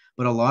habitat,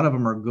 but a lot of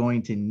them are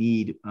going to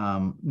need,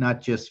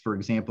 not just, for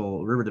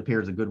example, River de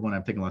Pere is a good one.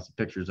 I've taken lots of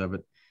pictures of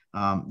it.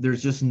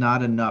 There's just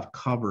not enough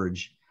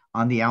coverage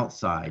on the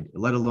outside,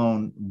 let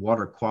alone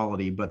water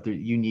quality, but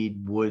you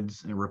need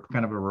woods and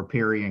kind of a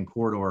riparian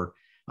corridor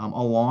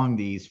along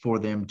these for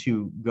them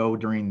to go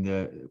during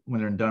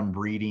when they're done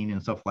breeding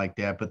and stuff like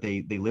that, but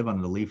they live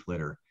on the leaf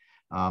litter.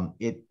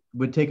 It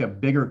would take a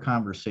bigger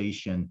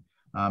conversation.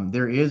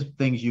 There is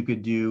things you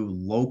could do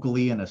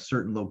locally in a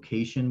certain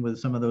location with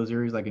some of those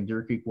areas, like in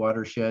Deer Creek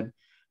watershed,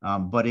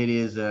 but it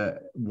is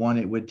it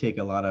would take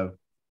a lot of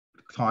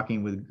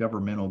talking with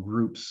governmental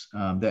groups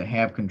that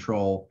have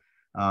control,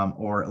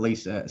 or at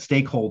least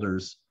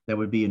stakeholders that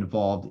would be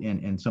involved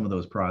in some of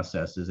those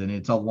processes. And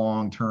it's a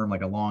long-term,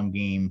 like a long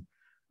game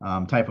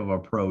type of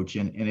approach.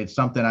 And it's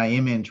something I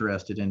am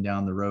interested in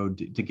down the road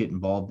to get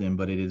involved in,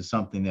 but it is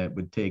something that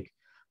would take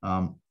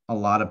a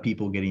lot of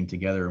people getting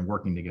together and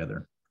working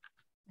together.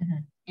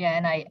 Mm-hmm. Yeah,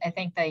 and I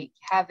think that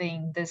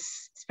having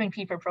this Spring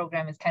Peeper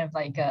program is kind of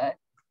like a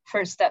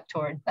first step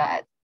toward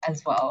that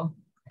as well.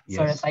 Yes.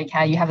 Sort of like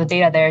how you have the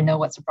data there, know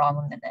what's the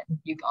problem, and then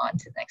you go on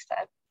to the next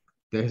step.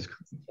 That is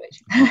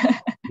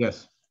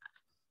yes.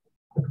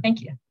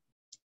 Thank you.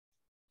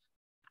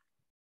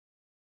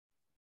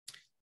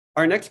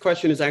 Our next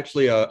question is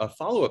actually a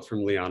follow-up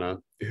from Liana,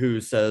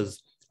 who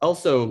says,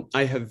 also,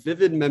 I have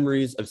vivid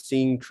memories of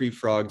seeing tree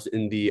frogs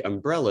in the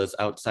umbrellas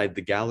outside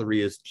the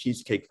Galleria's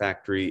Cheesecake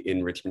Factory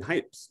in Richmond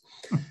Heights.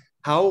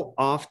 How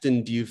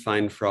often do you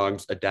find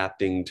frogs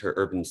adapting to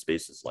urban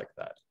spaces like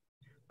that?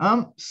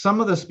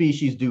 Some of the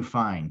species do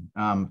fine.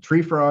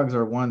 Tree frogs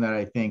are one that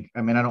I think,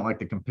 I don't like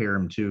to compare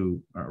them to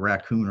a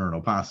raccoon or an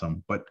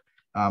opossum, but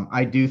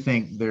I do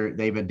think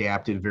they've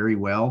adapted very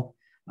well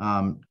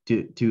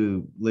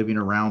to living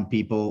around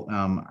people.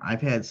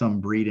 I've had some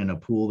breed in a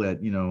pool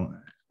that,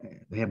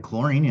 they have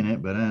chlorine in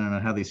it, but I don't know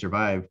how they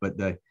survive, but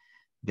the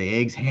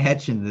eggs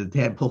hatch and the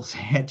tadpoles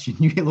hatch and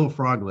you get little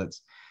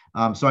froglets.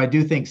 So I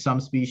do think some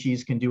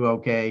species can do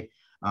okay.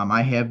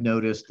 I have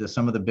noticed that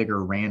some of the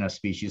bigger Rana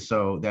species,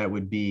 so that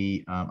would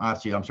be,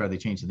 actually, I'm sorry, they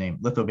changed the name,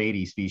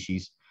 Lithobates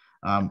species.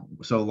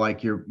 So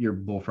like your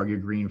bullfrog, your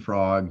green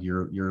frog,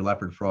 your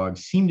leopard frog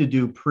seem to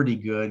do pretty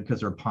good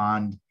because they're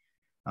pond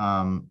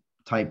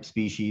type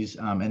species,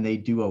 and they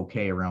do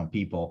okay around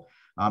people.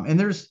 And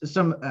there's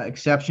some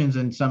exceptions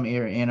in some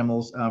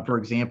animals. For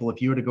example,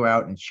 if you were to go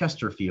out in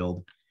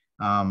Chesterfield,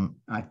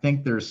 I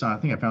think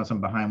I found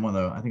some behind one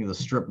of the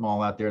strip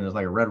mall out there, and there's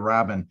like a red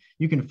robin.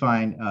 You can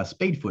find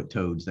spadefoot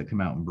toads that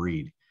come out and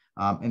breed,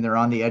 and they're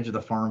on the edge of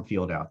the farm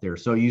field out there.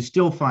 So you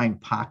still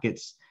find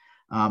pockets,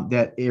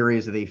 that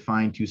areas that they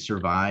find to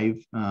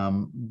survive.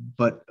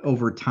 But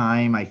over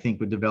time, I think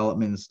with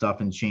development and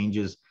stuff and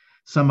changes,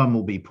 some of them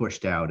will be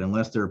pushed out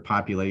unless their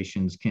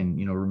populations can,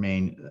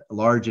 remain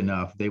large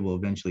enough. They will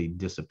eventually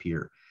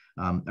disappear.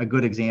 A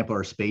good example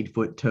are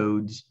spadefoot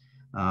toads.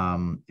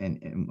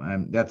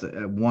 And that's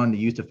one that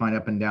you used to find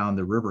up and down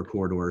the river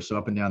corridor. So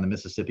up and down the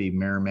Mississippi,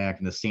 Merrimack,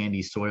 and the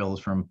sandy soils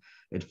from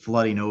it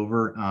flooding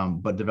over.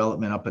 But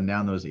development up and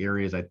down those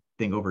areas, I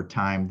think over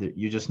time that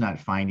you're just not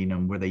finding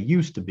them where they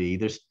used to be.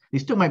 They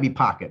still might be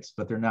pockets,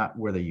 but they're not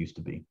where they used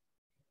to be.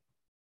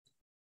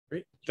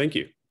 Great, thank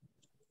you.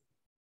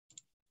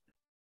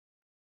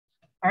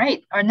 All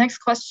right, our next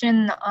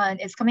question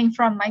is coming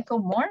from Michael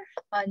Moore.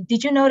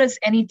 Did you notice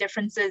any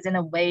differences in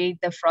the way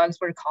the frogs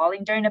were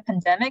calling during the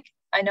pandemic?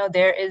 I know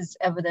there is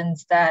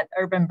evidence that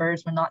urban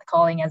birds were not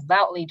calling as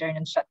loudly during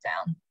the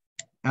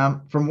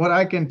shutdown. From what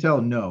I can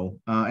tell, no.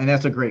 And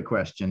that's a great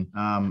question.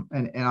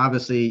 And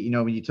obviously, you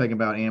know, when you talk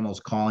about animals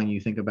calling, you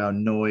think about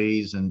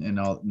noise and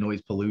all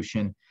noise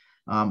pollution.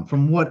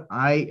 From what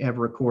I have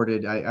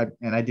recorded,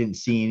 I didn't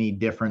see any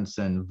difference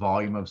in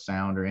volume of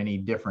sound or any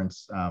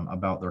difference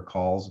about their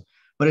calls.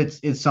 But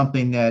it's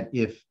something that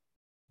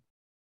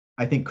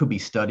I think could be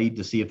studied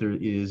to see if there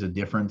is a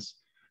difference.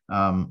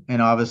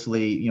 And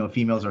obviously, you know,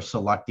 females are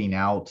selecting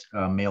out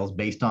males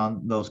based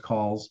on those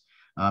calls.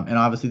 And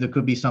obviously there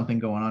could be something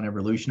going on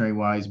evolutionary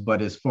wise,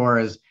 but as far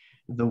as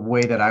the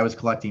way that I was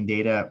collecting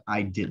data,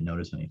 I didn't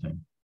notice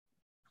anything.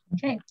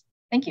 Okay,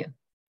 thank you.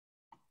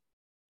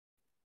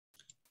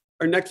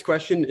 Our next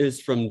question is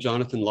from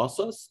Jonathan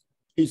Lossos.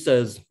 He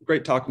says,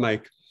 great talk,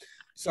 Mike.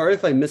 Sorry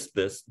if I missed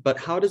this, but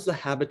how does the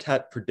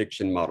habitat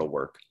prediction model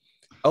work?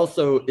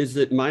 Also, is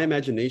it my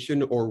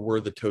imagination or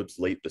were the toads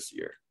late this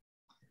year?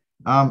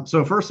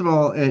 So first of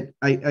all,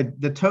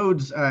 the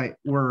toads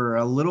were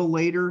a little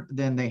later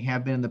than they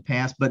have been in the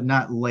past, but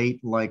not late.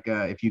 Like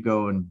if you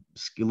go and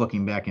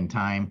looking back in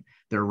time,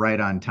 they're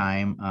right on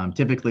time.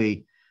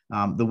 Typically,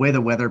 the way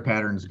the weather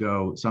patterns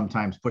go,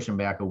 sometimes push them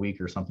back a week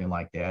or something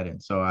like that.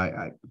 And so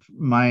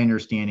my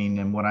understanding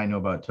and what I know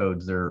about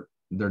toads, they're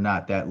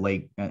not that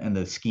late in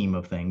the scheme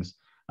of things.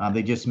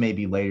 They just may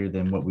be later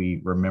than what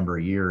we remember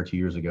a year or 2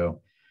 years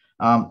ago.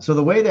 So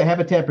the way the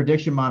habitat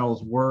prediction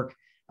models work,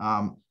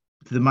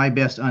 to my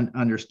best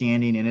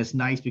understanding, and it's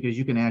nice because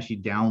you can actually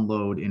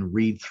download and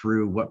read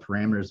through what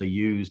parameters they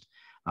used.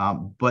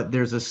 But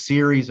there's a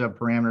series of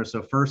parameters.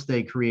 So first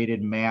they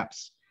created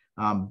maps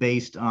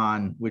based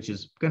on, which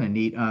is kind of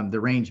neat, the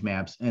range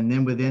maps. And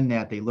then within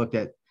that, they looked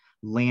at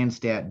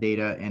Landstat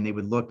data and they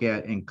would look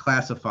at and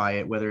classify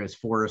it, whether it's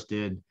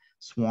forested,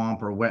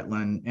 swamp, or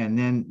wetland. And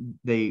then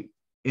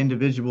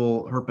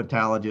individual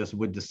herpetologists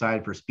would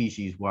decide for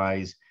species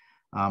wise,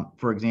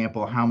 for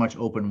example, how much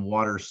open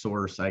water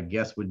source, I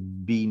guess,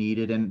 would be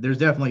needed. And there's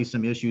definitely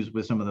some issues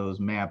with some of those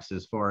maps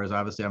as far as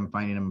obviously I'm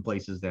finding them in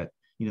places that,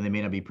 you know, they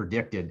may not be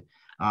predicted.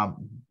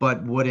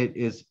 But what it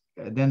is,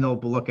 then they'll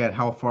look at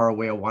how far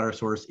away a water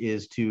source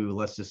is to,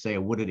 let's just say,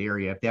 a wooded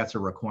area. If that's a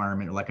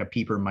requirement, like a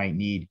peeper might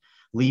need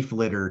leaf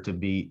litter to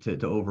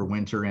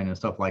overwinter in and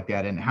stuff like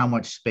that, and how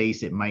much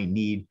space it might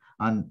need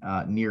on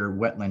near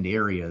wetland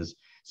areas.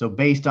 So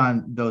based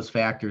on those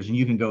factors, and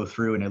you can go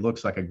through and it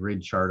looks like a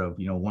grid chart of,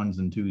 you know, ones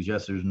and twos,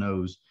 yeses,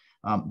 nos.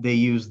 They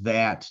use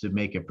that to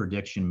make a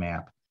prediction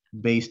map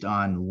based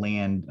on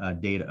land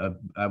data,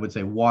 I would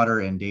say water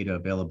and data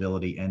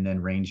availability, and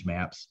then range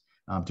maps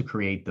to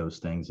create those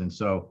things. And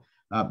so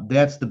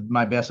that's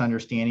my best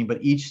understanding,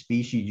 but each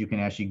species you can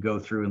actually go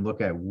through and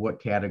look at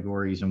what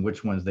categories and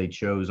which ones they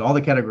chose. All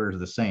the categories are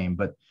the same,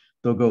 but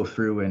they'll go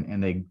through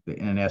and they,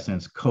 in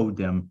essence, code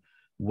them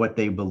what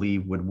they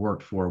believe would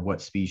work for what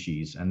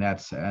species.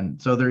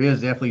 And so there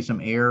is definitely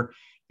some error.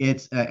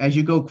 It's as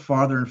you go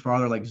farther and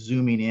farther, like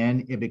zooming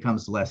in, it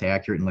becomes less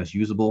accurate and less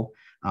usable.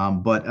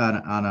 But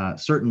on a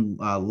certain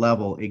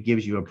level, it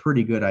gives you a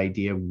pretty good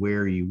idea of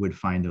where you would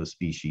find those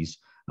species.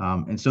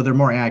 And so they're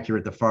more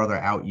accurate the farther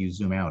out you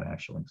zoom out,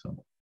 actually.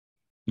 So,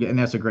 yeah, and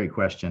that's a great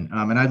question.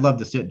 And I'd love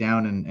to sit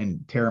down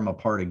and tear them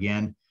apart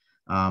again.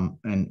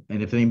 And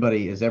if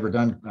anybody has ever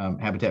done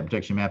habitat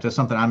protection maps, that's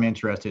something I'm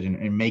interested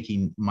in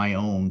making my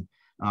own,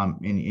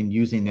 in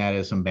using that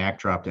as some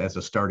backdrop as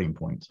a starting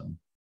point. So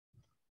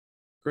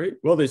great.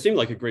 Well, they seem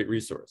like a great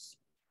resource.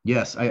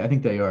 Yes, I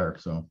think they are.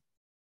 So.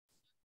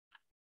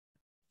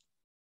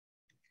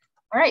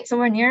 All right, so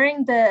we're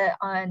nearing the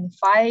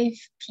 5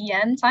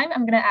 p.m. time.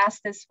 I'm going to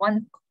ask this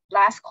one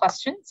last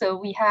question. So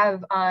we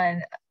have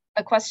a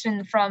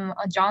question from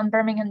John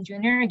Birmingham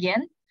Jr.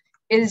 again.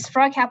 Is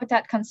frog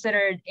habitat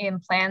considered in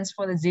plans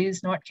for the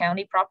zoo's North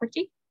County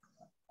property?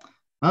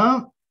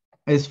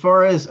 As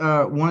far as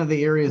one of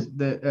the areas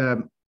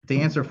that the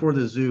answer for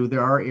the zoo,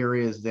 there are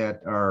areas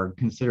that are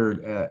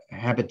considered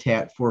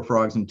habitat for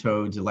frogs and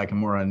toads, like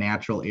a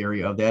natural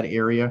area of that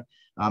area.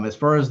 As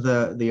far as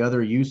the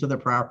other use of the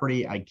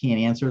property, I can't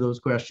answer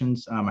those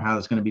questions, how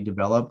it's going to be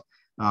developed.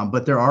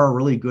 But there are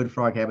really good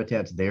frog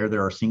habitats there.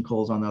 There are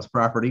sinkholes on this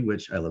property,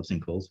 which I love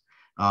sinkholes,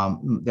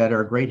 that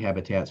are great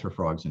habitats for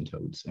frogs and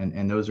toads.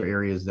 And those are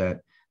areas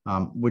that,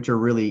 which are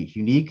really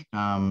unique,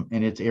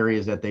 and it's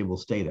areas that they will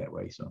stay that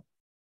way. So.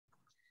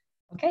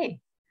 Okay,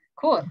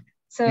 cool.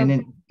 So, and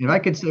then if I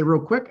could say real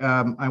quick,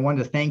 I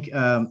wanted to thank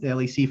the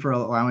LEC for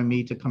allowing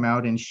me to come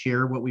out and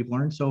share what we've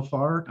learned so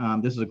far.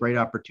 This is a great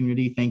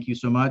opportunity. Thank you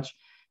so much.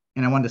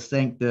 And I wanted to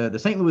thank the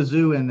St. Louis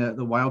Zoo and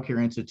the Wild Care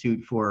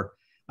Institute for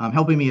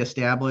helping me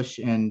establish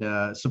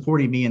and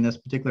supporting me in this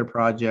particular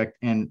project.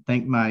 And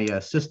thank my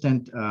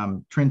assistant,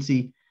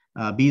 Trincy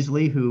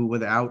Beasley, who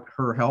without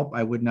her help,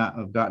 I would not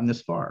have gotten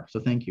this far. So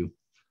thank you.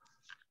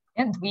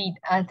 And we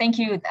thank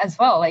you as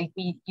well. Like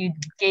you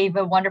gave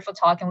a wonderful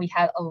talk, and we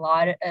had a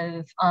lot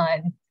of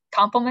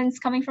compliments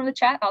coming from the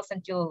chat. I'll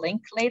send you a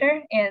link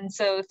later. And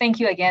so thank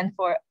you again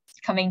for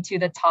coming to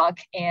the talk.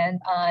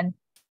 And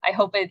I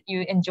hope that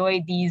you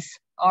enjoyed these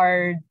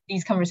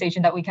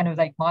conversations that we kind of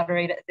like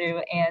moderated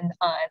through. And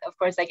of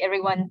course, like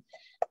everyone,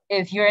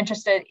 if you're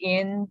interested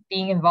in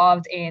being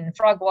involved in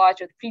Frog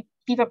Watch or the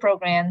Peeper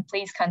program,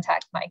 please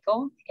contact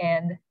Michael.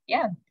 And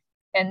yeah,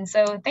 and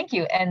so thank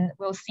you. And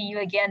we'll see you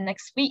again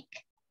next week.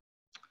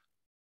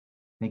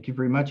 Thank you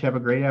very much. Have a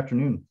great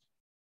afternoon.